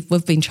that we've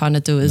been trying to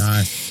do is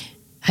Nice.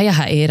 hei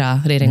aha e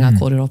rā rerenga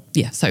kōrero.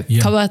 Yeah, so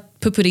Yeah. kaua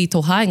pupuri i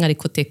tō hā, engari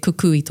ko te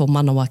kuku i tō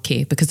manawa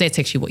ke, because that's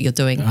actually what you're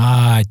doing.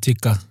 Ai,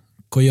 tika.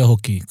 Koia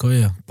hoki,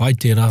 koia. Pai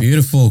te rā.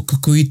 Beautiful.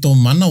 Kuku i tō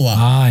manawa.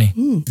 Ai.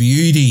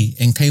 Beauty.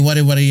 And kei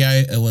wareware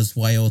au, it was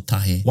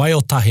waiotahe. Wai o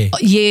tahe. Oh,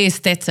 yes,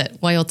 that's it.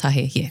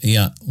 Waiotahe, yeah.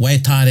 Yeah.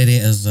 Waitarere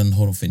is in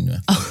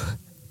Horowhenua.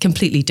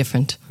 Completely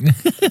different.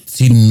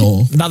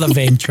 Tino. Another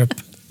van trip.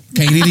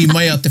 Kei riri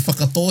mai a te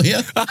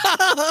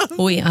whakatōhea.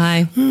 Oi,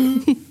 ai.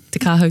 Te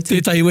kāhautu.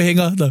 Tētahi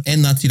wehenga. No. E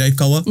Ngāti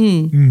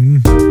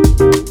Raukawa.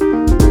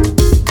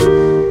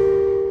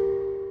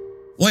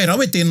 Oi,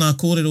 rawe tēnā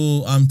kōrero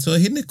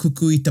tuahine,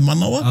 kuku i te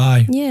manawa.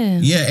 Ai. Yeah.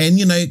 Yeah, and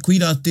you know,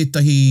 koira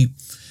tētahi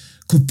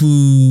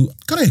kupu,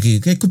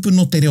 karaike, kei kupu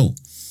no te reo.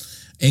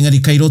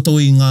 Engari, kei roto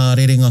i ngā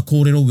rerenga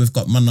kōrero, we've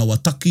got manawa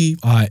taki,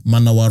 Ai.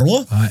 manawa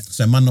roa. Ai.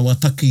 So manawa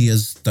taki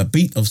is the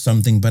beat of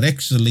something, but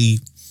actually,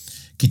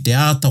 ki te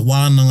āta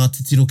wānanga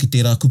te tiro ki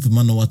te rā kupu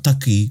manawa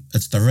taki,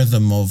 it's the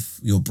rhythm of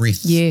your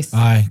breath. Yes.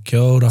 Ai, kia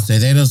ora. So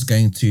that is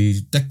going to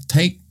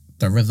dictate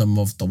the rhythm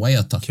of the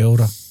waiata. Kia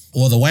ora.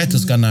 Or the waiata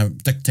is going to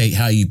dictate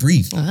how you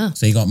breathe. Ah.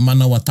 So you got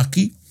manawa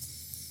taki,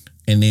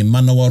 and then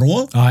manawa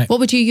roa. Ai. What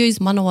would you use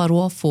manawa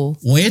roa for?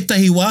 O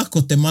etahi wā,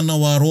 ko te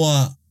manawa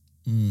roa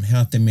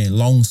Hea te me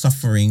long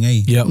suffering,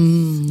 eh? Yep.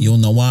 I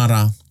ona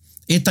wāra.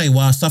 E tai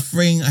wā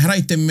suffering,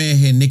 herai te me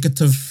he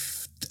negative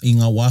i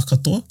ngā wā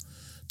katoa.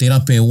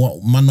 Tērā pe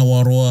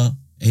manawa roa,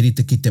 he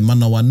rite ki te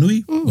manawa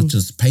nui, which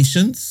is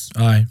patience.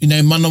 Ai. You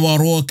know, manawa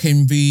roa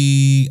can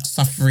be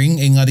suffering,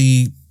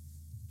 engari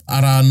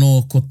ara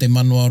anō ko te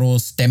manawa roa,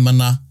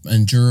 stamina,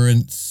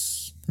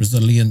 endurance,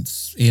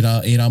 resilience, e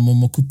rā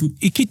momo kupu.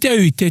 I kite au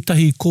i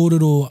tētahi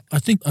kōrero, I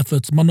think if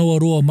it's manawa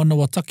roa,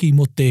 manawa taki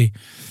mo te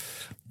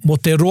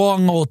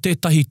roanga o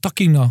tētahi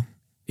takinga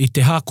i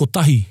te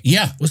hākotahi.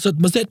 Yeah. Was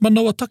that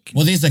manawa taki?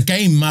 Well, there's a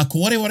game, ko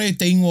wareware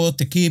te ingo o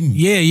te kēmu.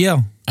 Yeah.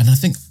 And I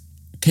think,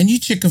 can you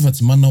check if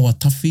it's manawa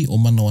tawhi or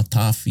manawa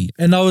tāwhi?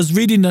 And I was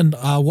reading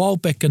a while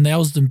back in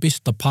Ours and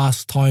Best the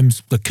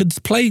pastimes the kids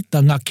play,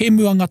 the ngā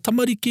kēmu a ngā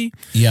tamariki.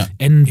 Yeah.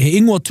 And he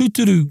ingoa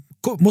tūturu,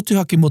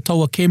 motuhake mo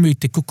taua kēmu i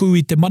te kuku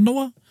i te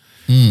manawa.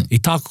 I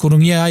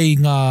tākorongia ai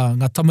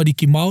ngā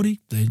tamariki Māori.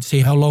 They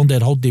see how long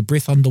they'd hold their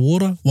breath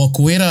underwater. Well,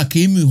 ko era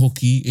kēmu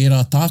hoki,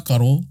 era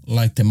tākaro,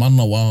 like te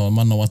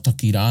manawa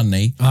taki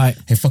rānei. Ai.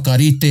 He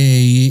whakarite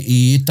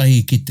i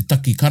etahi ki te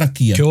taki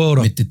karakia. Kia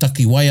ora. Me te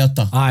taki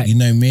waiata. Ai. You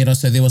know, mera,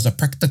 so there was a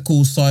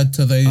practical side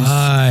to those,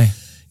 Ai.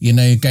 you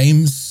know,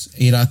 games.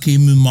 Era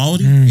kēmu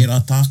Māori,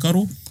 era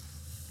tākaro.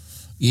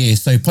 Yeah,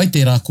 so pai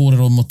te rā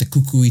kōrero mo te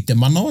kuku i te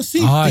manawa.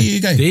 See, Ai. there you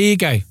go. There you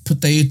go.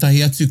 Puta etahi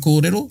atu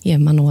kōrero. Yeah,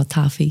 manawa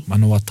tāwhi.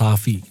 Manawa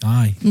tāwhi.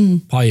 Ai.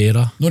 Pai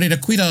era. Nō reira,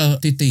 koira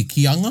te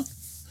kianga.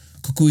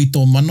 Kuku i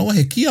tō manawa.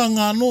 He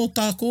kianga anō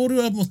tā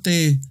kōrua mo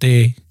te...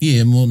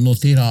 Yeah, no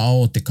tērā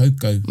ao te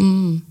kaukau.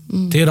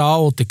 Tērā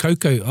ao te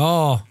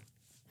kaukau.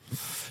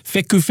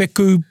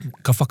 Wheku,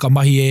 ka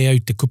whakamahi e au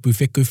te kupu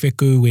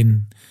wheku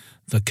when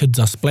the kids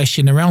are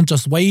splashing around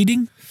just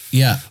wading.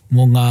 Yeah.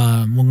 Mō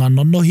ngā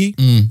nonohi.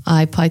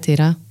 Ai, pai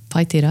tērā.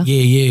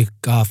 Yeah,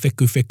 ka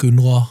wheku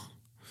noa.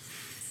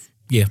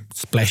 Yeah,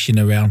 splashing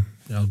around.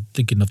 I'm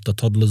thinking of the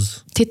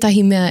toddlers.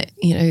 Tētahi mea,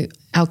 you know,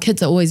 our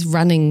kids are always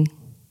running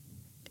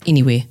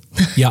anywhere.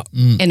 Yeah.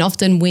 And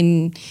often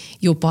when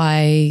you're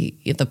by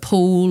the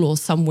pool or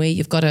somewhere,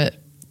 you've got to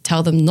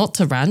tell them not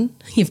to run.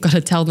 You've got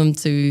to tell them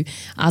to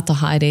ata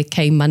haere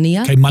kei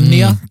mania. Kei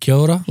mania, kia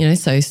ora. You know,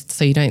 so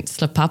you don't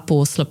slip up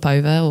or slip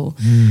over or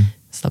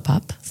slip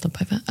over.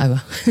 Aua.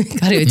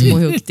 Kare te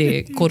mohi o ki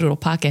te kōrero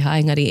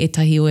Pākehā, engari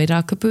etahi o e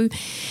rā kupu.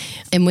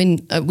 And when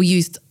we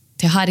used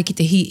te haere ki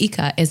te hi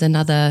ika as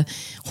another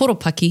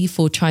horopaki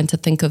for trying to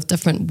think of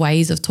different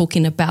ways of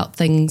talking about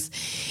things.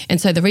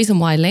 And so the reason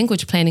why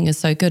language planning is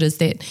so good is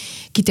that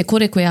ki te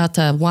kore koe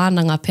ata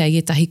wānanga pia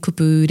i etahi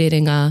kupu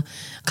rerenga,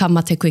 ka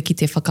mate koe ki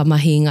te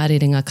whakamahi ngā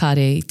rerenga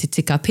kāre te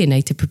tika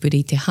pēnei te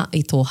pupuri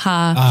i tō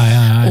hā.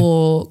 Ai.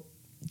 Or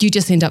you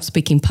just end up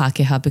speaking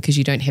Pākehā because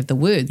you don't have the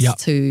words Yep.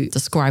 to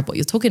describe what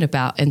you're talking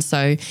about. And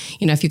so,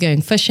 you know, if you're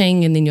going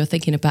fishing and then you're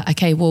thinking about,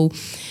 okay, well,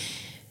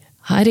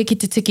 haere ki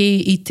te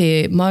tiki i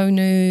te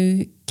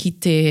maunu, ki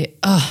te,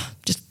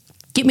 just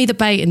get me the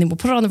bait and then we'll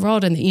put it on the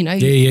rod and, you know.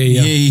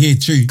 Yeah,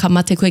 true. Ka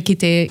mate koe ki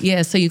te,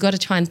 yeah, so you got to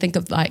try and think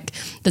of like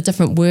the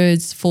different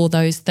words for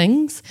those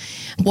things.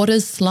 What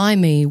is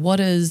slimy? What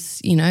is,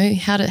 you know,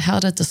 how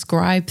to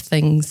describe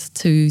things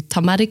to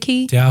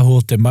tamariki? Te aho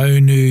te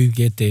maunu,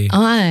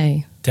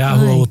 Ai. te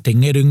aho o te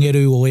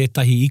ngeru o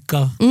etahi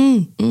ika.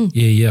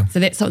 Yeah. So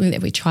that's something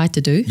that we try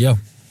to do. Yeah.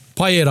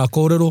 Pai e rā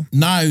kōrero.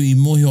 Nau i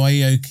mohio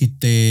ai au ki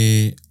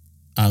te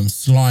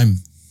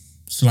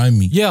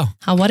slimy. Yeah.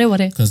 Ha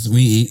ware. Because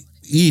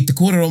te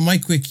kōrero mai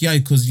koe ki au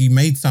because you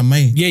made some,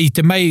 mate. Yeah, I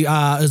te mei,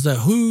 is it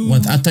who?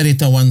 One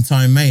atareta one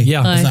time, mate.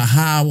 Yeah. Is it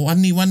ha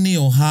wani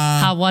or ha...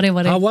 Ha ware.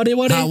 Ha ware.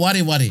 Ha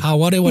ware. Ha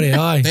ware,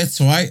 ai.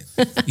 That's right.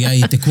 Yeah,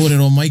 I te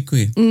kōrero mai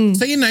koe.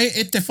 So, you know,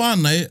 e te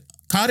whānau,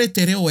 kāre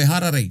te reo e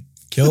hararei.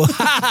 Kia ora.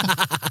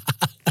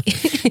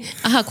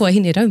 Aha kua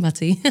hine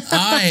raumati.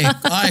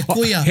 Ai,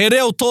 kuia. He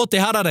reo tō te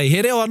hararei.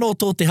 He reo anō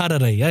tō te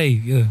hararei.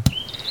 Yeah.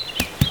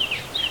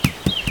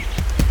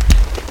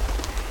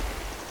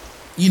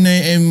 You know,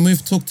 and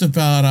we've talked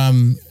about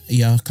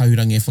ia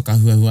kaurangi e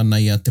whakahuahua ana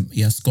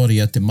ia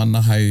Scotty te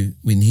manahau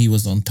when he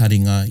was on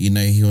Taringa. You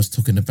know, he was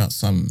talking about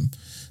some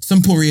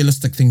simple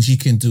realistic things you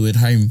can do at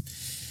home.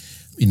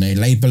 You know,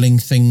 labelling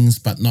things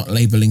but not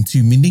labelling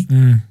too many.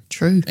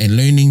 True. And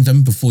learning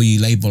them before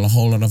you label a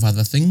whole lot of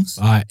other things.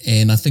 Ai.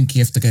 And I think you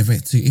have to go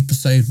back to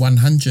episode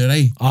 100,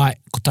 eh? Ai,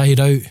 ko tahi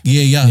rau.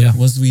 Yeah.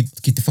 Was we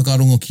ki te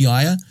whakarongo ki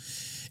aia.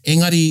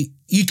 Engari,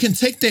 you can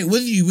take that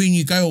with you when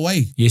you go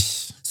away.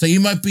 Yes. So you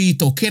might be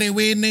tō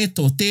kerewene,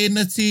 tō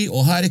tēnati,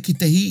 o haere ki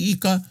te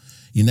hiika,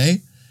 you know.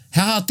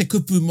 Hea te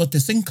kupu mo te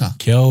sinka.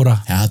 Kia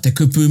ora. Hea te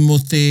kupu mo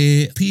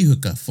te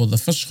pihuka for the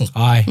fish hook.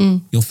 Ai.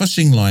 Your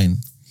fishing line.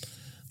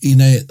 You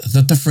know,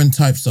 the different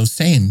types of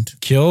sand.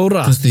 Kia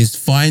ora. Because there's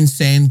fine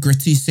sand,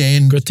 gritty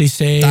sand,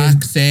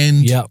 dark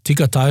sand. Yeah,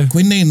 tika tau.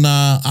 Koenei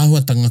nā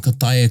āhuatanga ka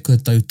tae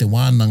koutou te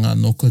wānanga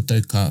no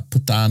koutou ka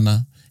puta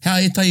ana How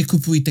e tai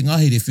kupu I te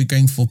ngahere if you're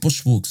going for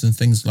bushwalks and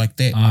things like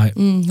that. Ai,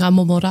 Ngā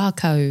momo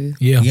rākau.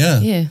 yeah.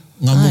 Yeah.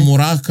 Ngā momo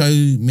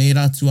rākau me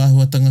rātu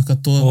āhuatanga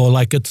katoa. Or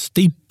like it's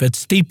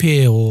steep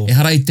here, or... E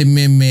harai te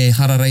me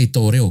hararei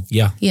tō reo.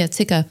 Yeah. Yeah,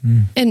 tika.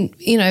 And,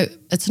 you know,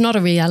 it's not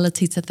a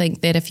reality to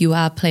think that if you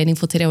are planning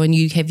for te reo and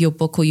you have your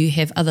book or you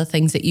have other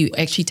things that you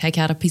actually take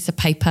out a piece of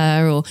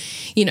paper or,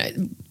 you know,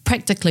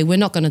 practically we're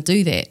not going to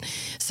do that.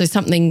 So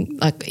something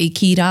like I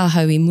ki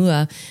rāhau I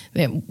mua,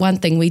 that one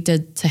thing we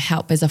did to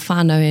help as a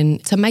whānau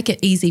and to make it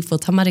easy for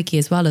tamariki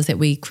as well is that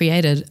we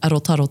created a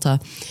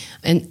rotarota.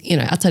 And, you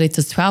know,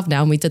 Atareta's 12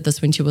 now and we did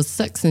this when she was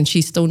 6 and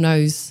she still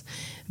knows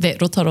that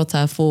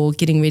rotarota for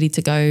getting ready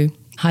to go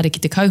haere ki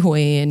te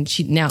kauhoi and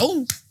she now...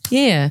 Oh.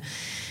 Yeah.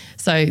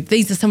 So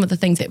these are some of the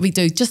things that we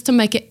do just to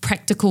make it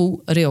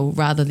practical reo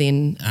rather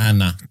than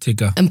Āna.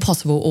 Tika.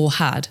 impossible or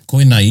hard.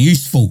 Koina,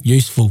 useful.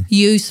 Useful.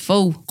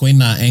 Useful.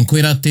 Koina, and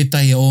koera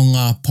tētahi o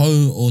ngā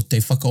pou o te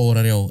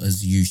whakaora reo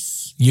is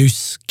use.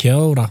 Use, kia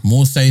ora.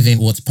 More so than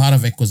what's part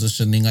of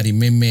acquisition, engari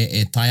meme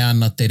e tai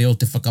ana te reo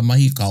te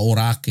whakamahi ka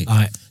ora ake.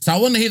 Ai. So I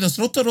want to hear this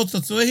rotarota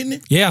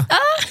tuahine. Yeah.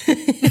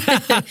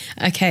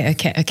 Okay.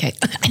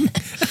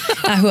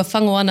 Ahua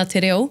whango ana te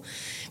reo.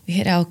 We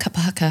had our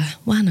kapahaka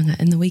wānanga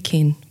in the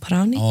weekend.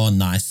 Paraone. Oh,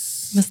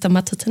 nice. Mr.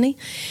 Matatini.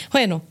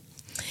 Hoi anō.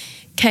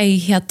 Kei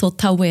hea tō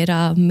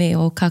tauera me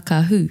o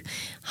kakahu.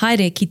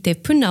 Haere ki te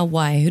puna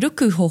wai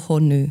ruku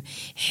hohonu.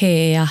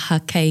 He aha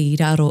kei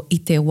raro I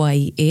te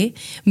wai e.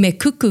 Me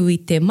kuku I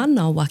te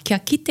mana wa kia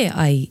kite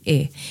ai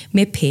e.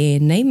 Me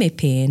pēnei, me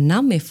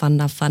pēna, me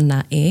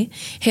whana e.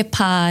 He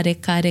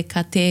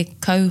pāreka te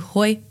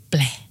kauhoi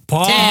ble.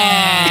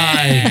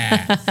 Pai!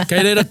 Kei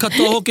reira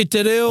katoa hoki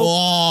te reo.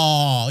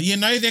 Oh, you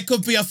know, there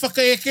could be a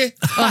whakaeke.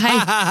 Oh, hei,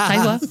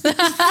 taihua.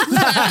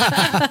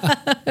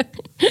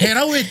 He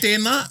rau e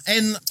tēnā,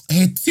 and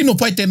he tino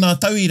pai tēnā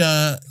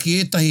tauira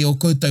ki etahi o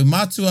koutou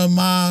mātua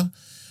mā.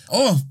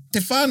 Oh, te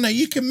whānau,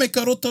 you can make a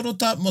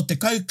rotarota mo te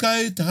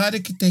kaukau, te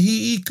haere ki te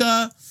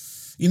hiika.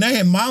 You know,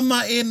 he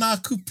māma e nā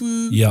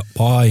kupu. Yeah,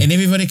 pai. And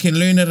everybody can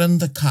learn it in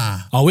the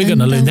car. Oh, we're going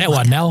to learn that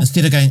one now.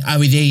 Instead of going, are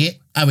we there yet?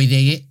 Are we there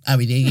yet? Are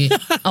we there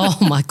yet? Oh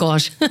my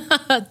gosh.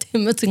 Te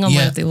mutunga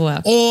mai o te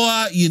hoa.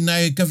 Or, you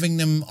know, giving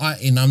them,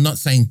 and I'm not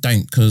saying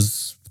don't,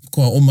 because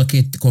ko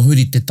omake, ko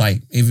huri te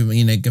tai. Everyone,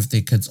 you know, give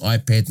their kids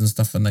iPads and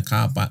stuff in the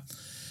car, but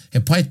he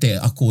pai te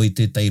ako I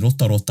te tei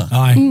rotarota.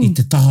 Ai. I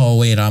te taha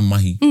o e rā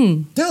mahi.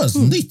 That was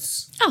neat.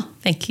 Oh,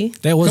 thank you.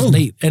 That was Cool.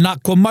 neat. E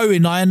nā, ko mau e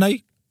nai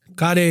nei,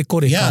 ka re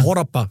kore, Yeah. ka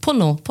horapa.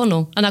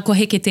 Pono. Ana ko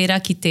heke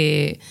tērā ki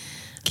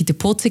te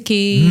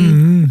pōtiki.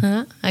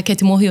 Ai kei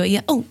te mohio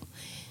ia. Oh,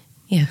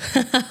 yeah.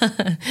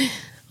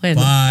 Well,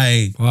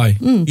 Pai. Pai.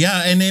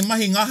 Yeah, and e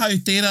mahi ngahau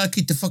tērā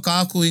ki te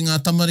whakaako I ngā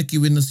tamariki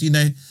when it's, you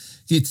know,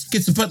 it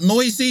gets a bit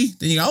noisy.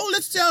 Then you go, oh,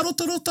 let's do our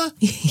rotarota.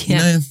 Yeah. You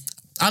know,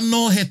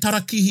 anō he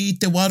tarakihi I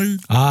te waru.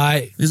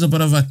 Ai. There's a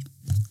bit of a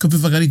kupu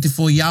whakarite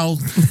for yao.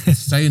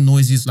 So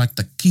noisy is like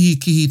the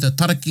kihi, the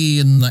taraki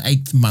in the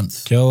 8th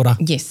month. Kia ora.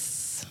 yes.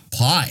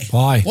 Pai.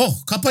 Pai. Oh,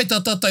 ka pai tā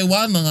tātou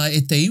wānanga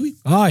e te iwi.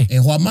 Ai. E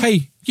hoa mahi.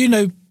 Hey, you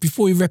know,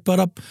 before we wrap it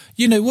up,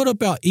 you know, what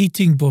about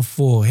eating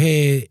before?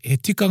 He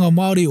tikanga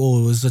Māori,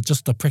 or is it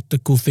just a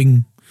practical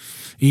thing,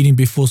 eating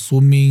before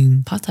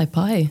swimming? Pātai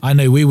pai. I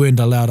know we weren't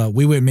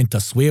meant to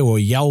swear or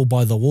yell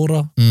by the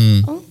water.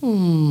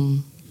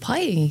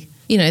 Pai.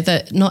 You know,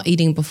 the not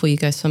eating before you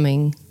go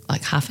swimming,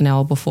 like half an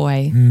hour before.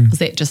 Was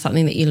that just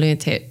something that you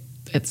learnt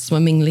at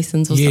swimming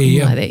lessons or something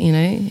like that, you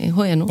know? E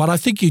hoi anō. But I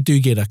think you do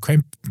get a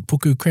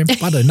puku cramp.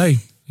 I don't know.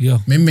 Yeah.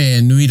 Me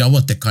nui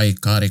rawa te kai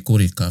kāre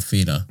kore ka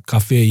whera. Ka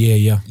whea,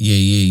 yeah. Yeah,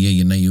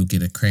 you know, you'll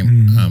get a cramp.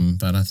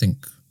 But I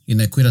think, you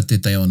know, koera te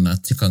tei o nā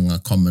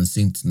tikanga common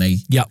sense nei.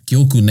 Yeah. Ki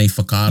oku nei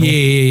whakaaro.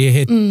 Yeah,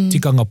 he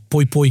tikanga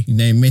poi. You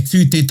know, me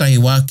tū tētahi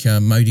wā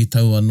kia mauri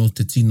tau anō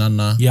te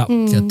tinana. Yeah.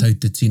 Kia tau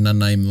te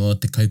tinana I mua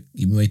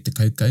I te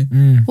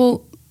kaukau.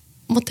 Well,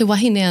 mo te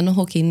wahine ana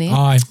hoki ne.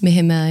 Ai. Me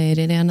he mea e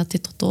rere ana te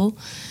toto.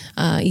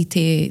 I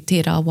te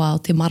rā wā o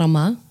te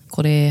marama.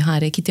 Kore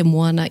haere ki te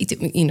moana.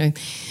 You know,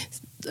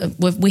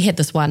 we had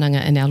this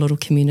wānanga in our little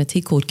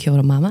community called Kia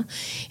ora mama.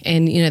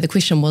 And, you know, the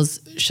question was,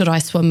 should I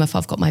swim if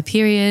I've got my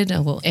period?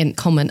 And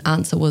common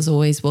answer was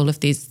always, well, if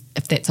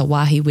that's a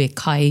wāhi where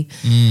kai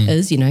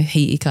is, you know,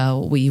 hiika,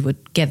 or where you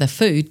would gather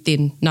food,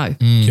 then no.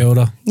 Kia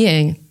ora.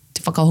 Yeah,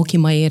 te whakahoki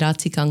mai e rā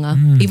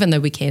tikanga, even though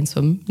we can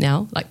swim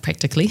now, like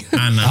practically.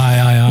 Ana.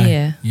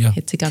 Ai. Yeah, he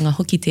tikanga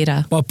hoki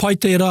tērā. But pai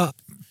tērā,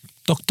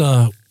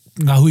 Dr.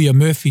 Ngahuia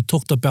Murphy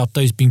talked about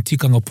those being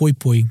tikanga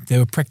poi. They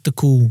were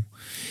practical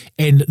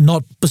and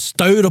not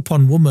bestowed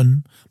upon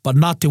women, but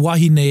nā te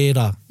wahine e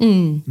rā.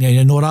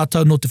 Yeah, nō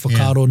rātau no te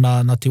whakaaro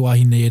nā te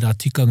wahine e rā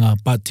tikanga.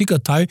 But tika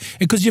tau,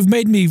 because you've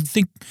made me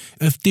think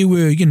if there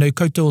were, you know,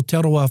 koutou o te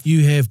aroa,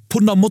 you have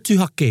puna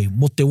motuhake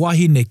mo te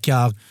wahine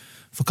kia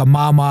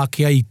whakamāmā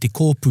ki ai te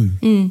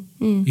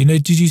kōpū. You know,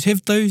 did you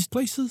have those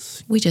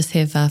places? We just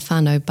have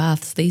whānau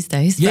baths these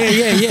days. but-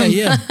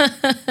 Yeah.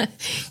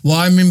 Well,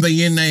 I remember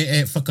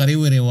ienei at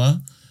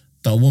whakarewerewa,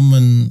 the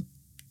woman,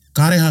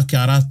 kareha ki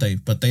a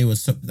rātou, but they were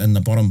in the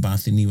bottom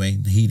bath anyway,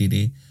 the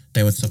hirere.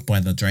 they would sit by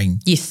the drain.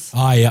 Yes.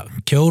 Ai,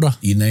 kia ora.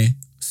 You know?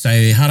 So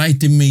harai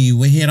te me I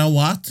wehe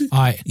rawa atu.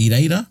 Ai. I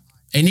reira.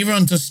 And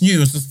everyone just knew, it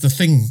was just the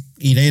thing.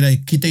 I reira,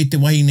 kite I te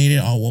wahi nei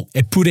reira, oh, well.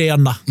 E pure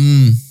ana.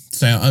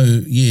 So,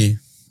 yeah.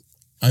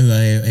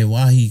 E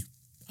wāhi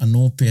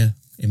anō pia,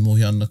 e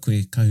mohi ana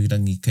koe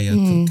kahurangi kei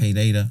au kei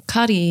reira.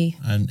 Kari.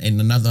 And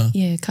another.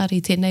 Yeah,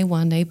 kari tēnei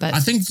wānei, but... I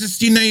think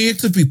just, you know, you have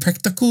to be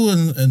practical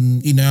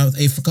and you know,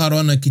 e whakaro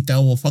ana ki te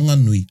awa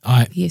whanganui.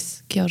 Ai.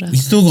 Yes, kia ora. We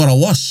still got to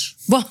wash.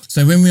 Well,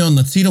 So when we're on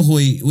the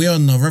Tirahoi, we're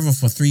on the river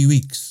for 3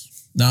 weeks.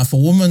 Now, if a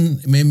woman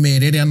me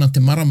rere ana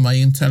te marama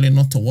and tell her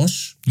not to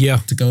wash, Yeah.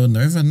 to go in the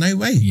river, no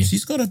way. Yeah.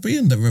 She's got to be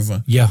in the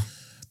river. Yeah.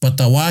 But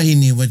the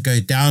wahine would go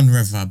down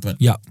river, but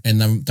Yeah.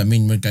 and the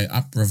men would go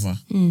up river,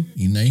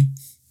 you know.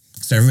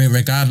 So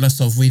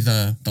regardless of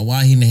whether the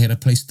wahine had a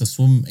place to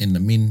swim and the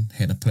men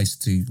had a place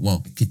to,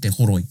 well, ki te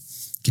horoi,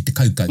 ki te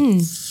kaukau,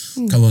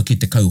 kaua ki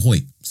te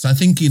kauhoi. So I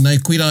think, you know,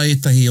 koira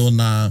etahi o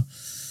nā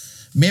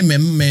me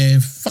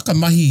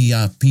whakamahi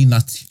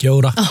pīnati. Kia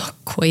ora. oh,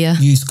 koia.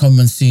 Use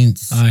common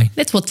sense. Ai.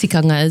 That's what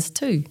tikanga is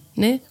too,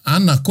 ne?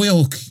 Ana, koe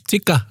hoki.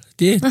 Tika.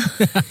 Yeah.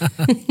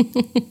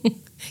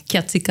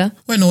 Kia tika.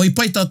 Bueno, I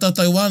pai tā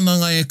tātou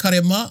wānanga e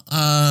karema,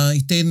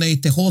 I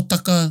tēnei te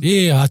hōtaka.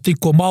 Yeah, I think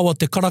ko māua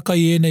te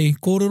karakai e nei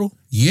kōrero.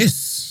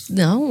 Yes.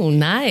 No,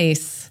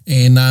 nice.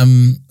 And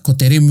ko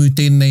te remu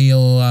tēnei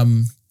o...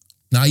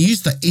 now, I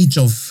use the edge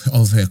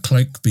of her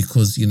cloak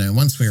because, you know,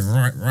 once we're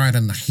right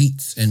in the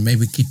heat and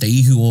maybe ki te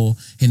ihu o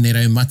hene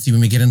rau mati when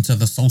we get into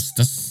the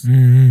solstice,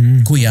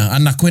 kuia,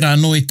 ana koera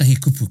anō e tahi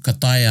kupu ka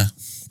taia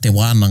te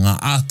wānanga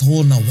a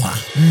tōna wā.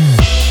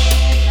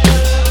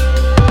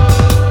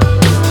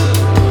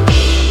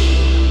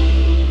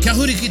 Kia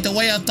huri ki te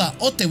waiata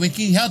o te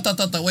wiki, hea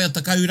tātata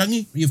waiata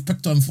kaurangi, you've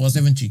picked one for us,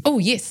 haven't you? Oh,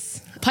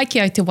 yes. Pai ki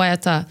au te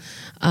waiata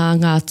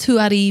ngā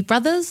Tuari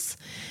brothers,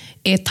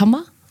 e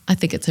tama. I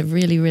think it's a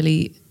really,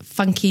 really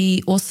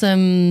funky,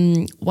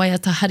 awesome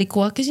waiata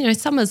harikoa because, you know,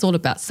 summer is all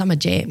about summer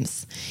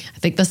jams. I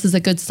think this is a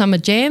good summer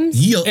jams.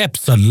 Yeah.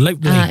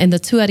 Absolutely. And the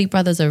Tuari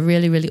brothers are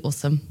really, really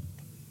awesome.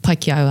 Pai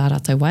ki au a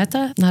rātou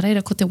waiata. Nā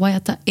reira ko te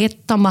waiata e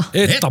tama.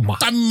 E tama. E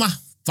tama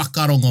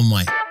whakarongo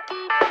mai.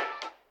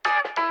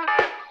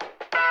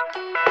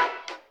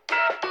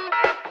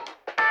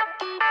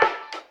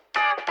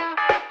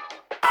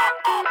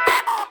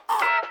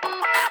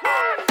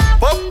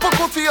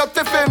 Papakotia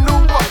te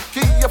whenua, ki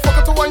ia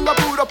whakatawai ngā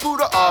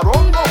pura a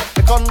rongo.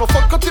 E kano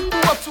whakatipu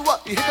atua,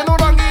 I heke no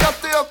rangi a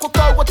te a ko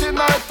taua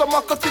tēnā e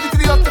tamaka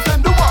tiritiri a te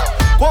whenua.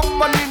 Kua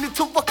manini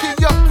tuwa ki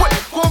a koe,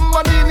 kua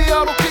manini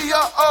aro ki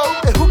a au.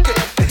 E huke,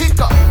 e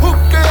hika,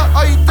 hukea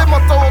ai te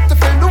mata o te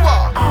whenua.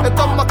 E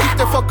tama ki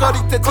te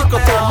whakarite tika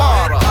tō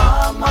māra.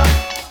 Tama,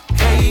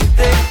 kei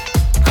te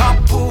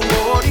kapu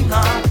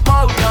oringa,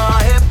 mauna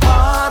he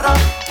para,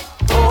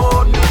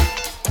 tonu,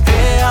 te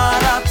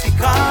ara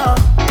tika.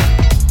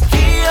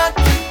 Kia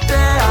ki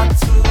te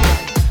atu,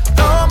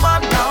 no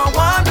mana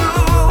wanu,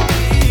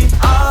 I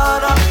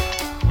ara,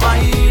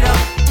 maira,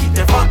 ki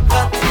te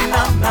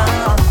whakatinana.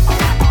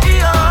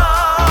 Ia,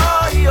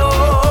 io,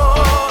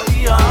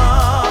 ia,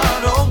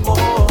 rongo,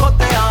 ko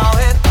te ao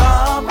he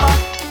tama,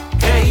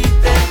 kei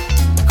te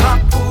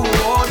kapu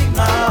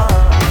oringa.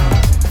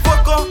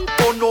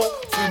 Whakapono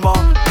tuma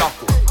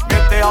kako, me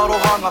te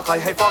arohanga kai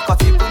hei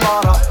whakatipu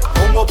mara.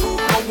 Rongo pū,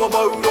 rongo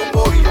mau,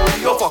 rongo rio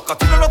rio.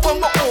 Whakatinana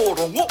tanga o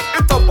rongo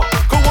e tama.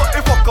 Kaua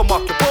e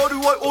whakamake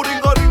paru ai o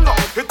ringa ringa.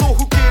 He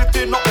tohu ki e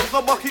tēnā o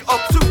ngā mahi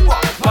atua.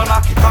 Mana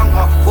ki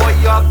tanga, hoi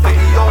a te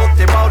i o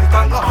te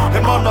Māoritanga. He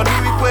mana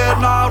nui koe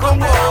nā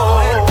rongo.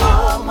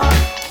 Tama,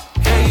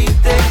 kei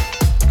te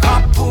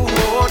kapu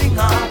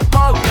oringa,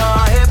 mauna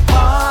he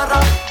para,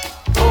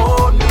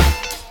 tonu,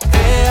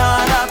 te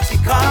ara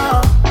tika.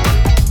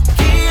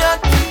 Kia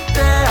ki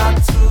te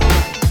atu,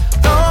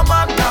 no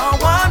mana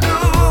wanu,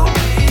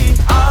 I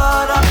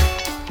ara,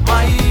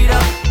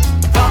 maira,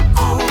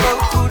 taku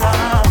raukura.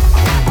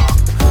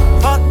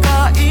 Whaka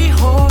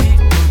iho I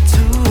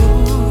putu,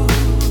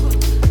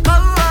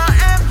 kala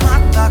e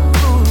matako.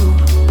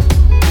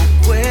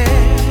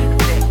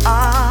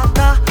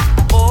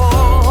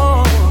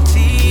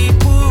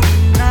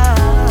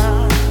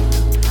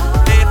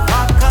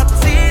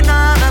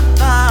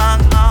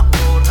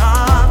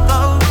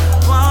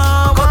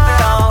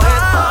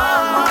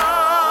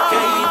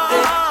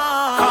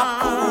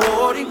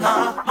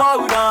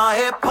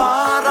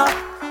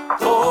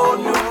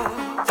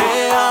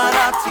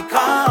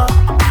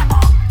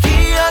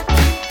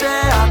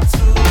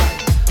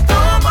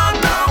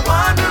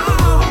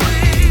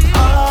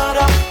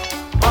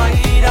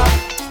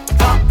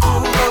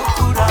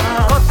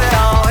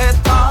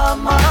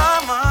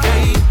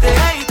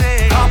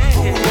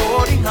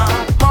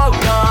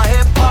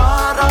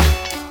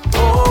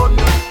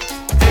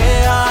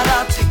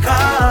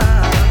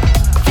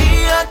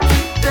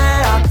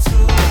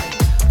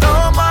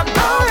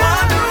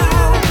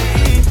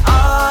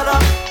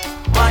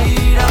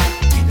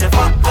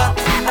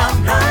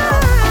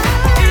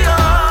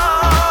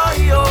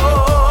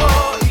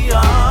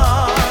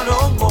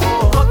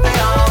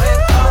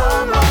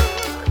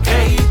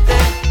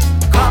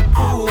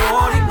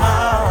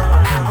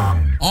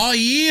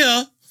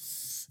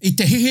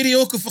 te hihere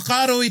o ka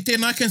whakaro I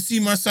tēnā, I can see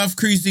myself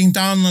cruising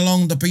down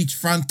along the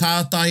beachfront,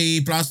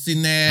 tātahi,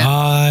 blasting there.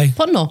 Aye.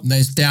 Pono.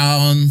 Nose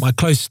down. My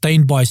clothes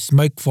stained by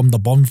smoke from the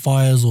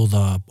bonfires or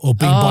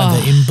being by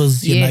the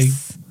embers, you know.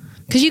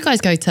 Because you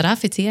guys go to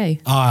Rāwhiti, eh?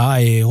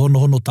 Ai,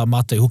 hono tā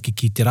mātou hoki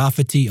ki te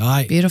Rāwhiti,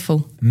 ai.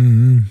 Beautiful.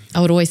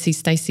 I would always see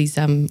Stacey's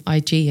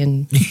IG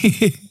and...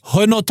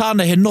 Hono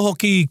tāna he noho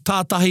ki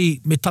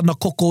tātahi me tana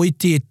koko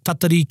iti e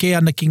tatari ke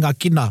ana ki ngā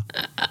kina.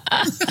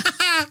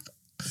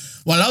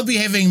 Well, I'll be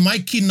having my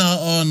kina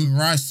on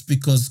rice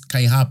because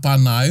kei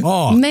hāpana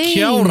au. Oh, Man.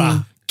 kia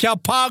ora. Kia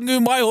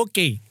pāngu mai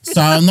hoki. So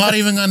I'm not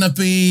even going to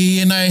be,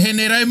 you know,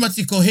 hene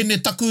raumati ko hene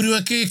takurua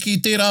ke ki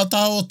tērā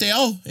tā o te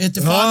ao, e te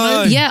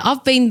whānau. Ai. Yeah,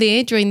 I've been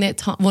there during that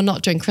time. Well,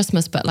 not during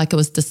Christmas, but like it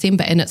was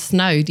December and it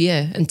snowed,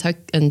 in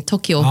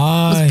Tokyo. It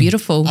Aye. was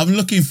beautiful. I'm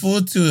looking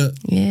forward to it.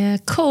 Yeah,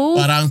 cool.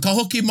 But ka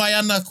hoki mai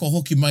ana, ko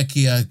hoki mai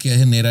kia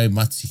hene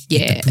raumati. Yes.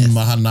 Ki te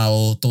pūmahana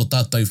o tō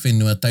tātou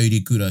whenua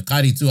taurikura.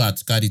 Kāri tua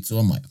atu, kāri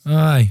tua mai.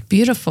 Ai.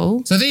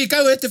 Beautiful. So there you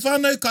go, e te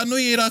whānau, ka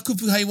nui e rā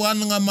kupu hei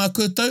wānanga mā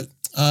koutou.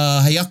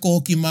 Hei ako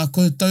hoki mā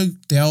koutou,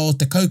 te ao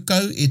te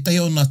kaukau, e te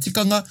o nā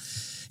tikanga.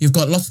 You've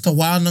got lots of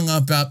wānanga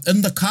about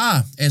in the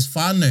car as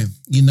whānau,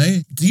 you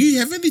know. Do you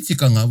have any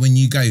tikanga when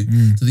you go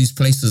to these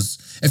places?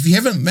 If you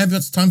haven't, maybe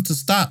it's time to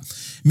start.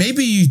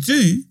 Maybe you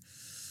do,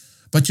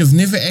 but you've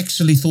never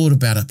actually thought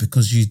about it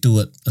because you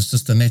do it. It's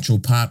just a natural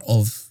part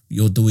of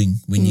your doing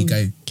when you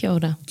go. Kia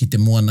ora. Ki te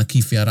moana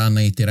ki whia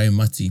rāna I te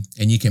raumati.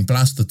 And you can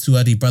blast the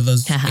Tuari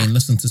brothers and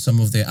listen to some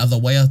of their other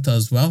waiata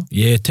as well.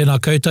 Yeah, tēnā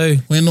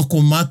koutou. Wēno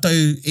ko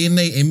mātou e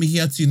nei, e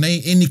mihi atu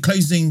nei. Any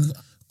closing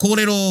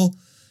kōrero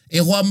e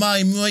hoa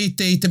mai mua I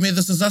te Me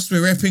This Is Us.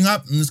 We're wrapping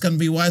up and it's going to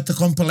be waiata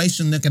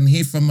compilation that can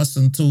hear from us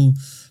until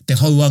te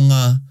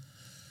hauanga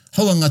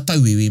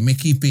tauiwi me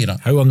ki pēra.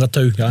 Hauanga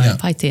tau, ai. Yeah.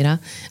 Pai tērā.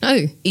 No,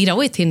 I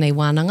rau e tēnei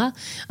wānanga.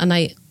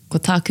 Anei, ko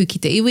tāku ki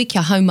te iwi,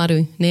 kia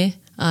haumaru, ne?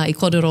 I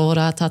kōrero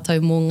ora tātou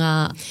mō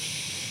ngā,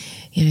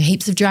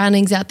 heaps of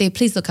drownings out there.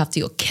 Please look after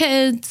your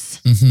kids.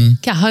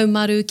 Kia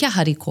haumaru, kia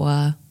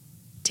harikoa.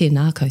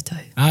 Tēnā koutou.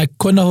 Ai,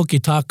 koina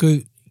hoki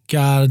tāku,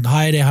 kia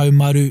haere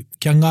haumaru,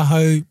 kia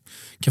ngahau,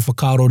 kia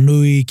whakaro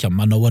nui, kia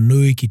manawa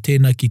nui, ki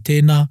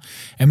tēnā.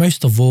 And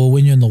most of all,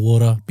 when you're in the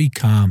water, be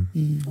calm.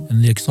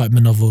 In the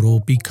excitement of it all,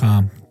 be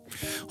calm.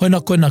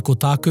 Hoina koina ko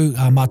tāku,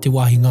 mā te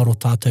wāhi ngaro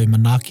tātou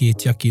manaaki e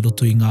tiaki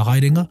roto I ngā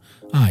haerenga.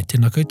 Ai,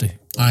 tēnā koutou.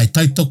 Ai,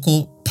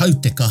 tautoko, pau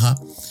te kaha.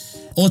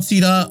 O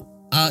tira,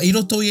 I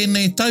roto I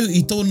enei tau,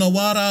 I tōna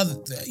wāra,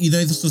 you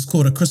know, this was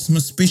called a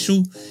Christmas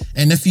special.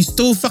 And if you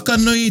still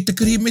whakanui te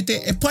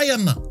kirihimete, e pai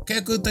ana.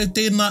 Kia koutou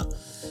tēnā.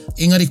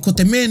 Engari, ko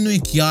te mea nui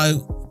ki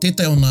au,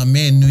 tētai o nā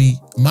mea nui,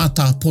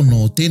 mātā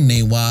pono o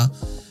tēnei wā,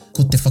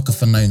 ko te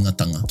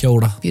whakawhanaungatanga. Kia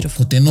ora.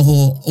 Beautiful. Ko te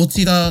noho o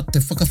tira, te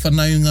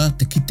whakawhanaunga,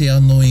 te kite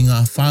anō I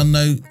ngā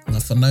whānau,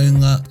 ngā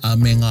whanaunga,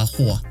 me ngā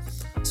hoa.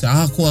 So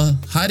ahakoa,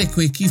 haere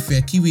koe ki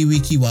whea,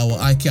 kiwiwi ki wawa,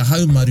 ai kia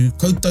haumaru,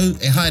 koutou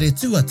e haere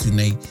tū atu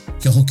nei,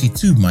 kia hoki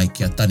tū mai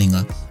kia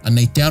taringa.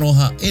 Anei te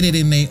aroha,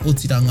 erere nei, o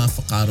tira ngā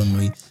whakaaro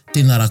nui,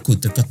 tēnā rā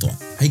koutou katoa.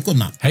 Hei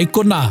kona. Hei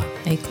kona.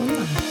 Hei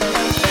kona.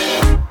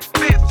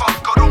 Bit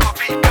whakaronga,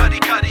 bit kari,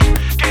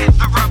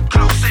 gather up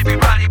close,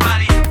 everybody,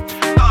 buddy.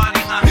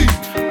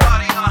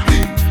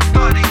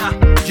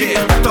 Taringa.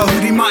 Yeah,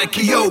 tahuri mai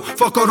ki yo,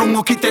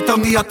 whakarongo ki te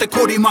tangi a te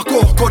kori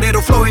mako,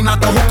 kōrero flowing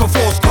at the hook of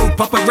force,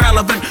 kaupapa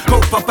relevant,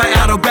 kaupapa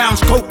out of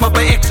bounds,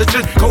 kaupapa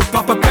exigent,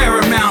 kaupapa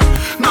paramount.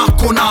 Nā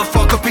kona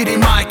whakapiri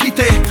mai ki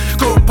te,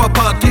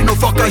 kaupapa tino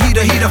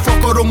whakahira,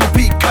 whakarongo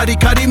pi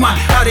kari mai,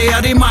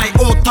 hare mai,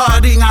 o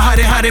taringa,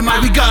 hare mai,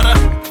 we gotta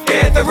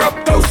gather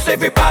up close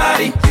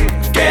everybody,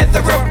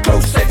 gather up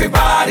close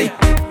everybody.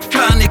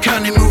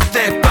 Kani move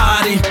that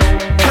body,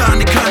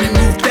 kani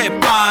move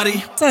that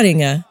body.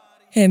 Taringa,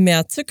 he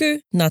mea tuku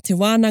nā te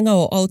wānanga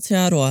o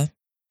Aotearoa,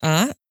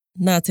 ā,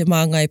 nā te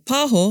māngai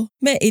pāho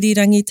me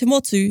irirangi te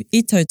motu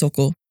I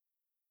tautoko.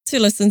 To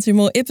listen to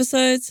more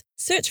episodes,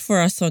 search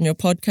for us on your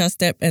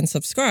podcast app and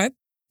subscribe,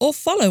 or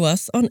follow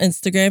us on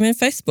Instagram and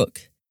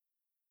Facebook.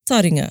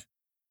 Taringa,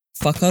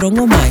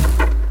 whakarongo mai.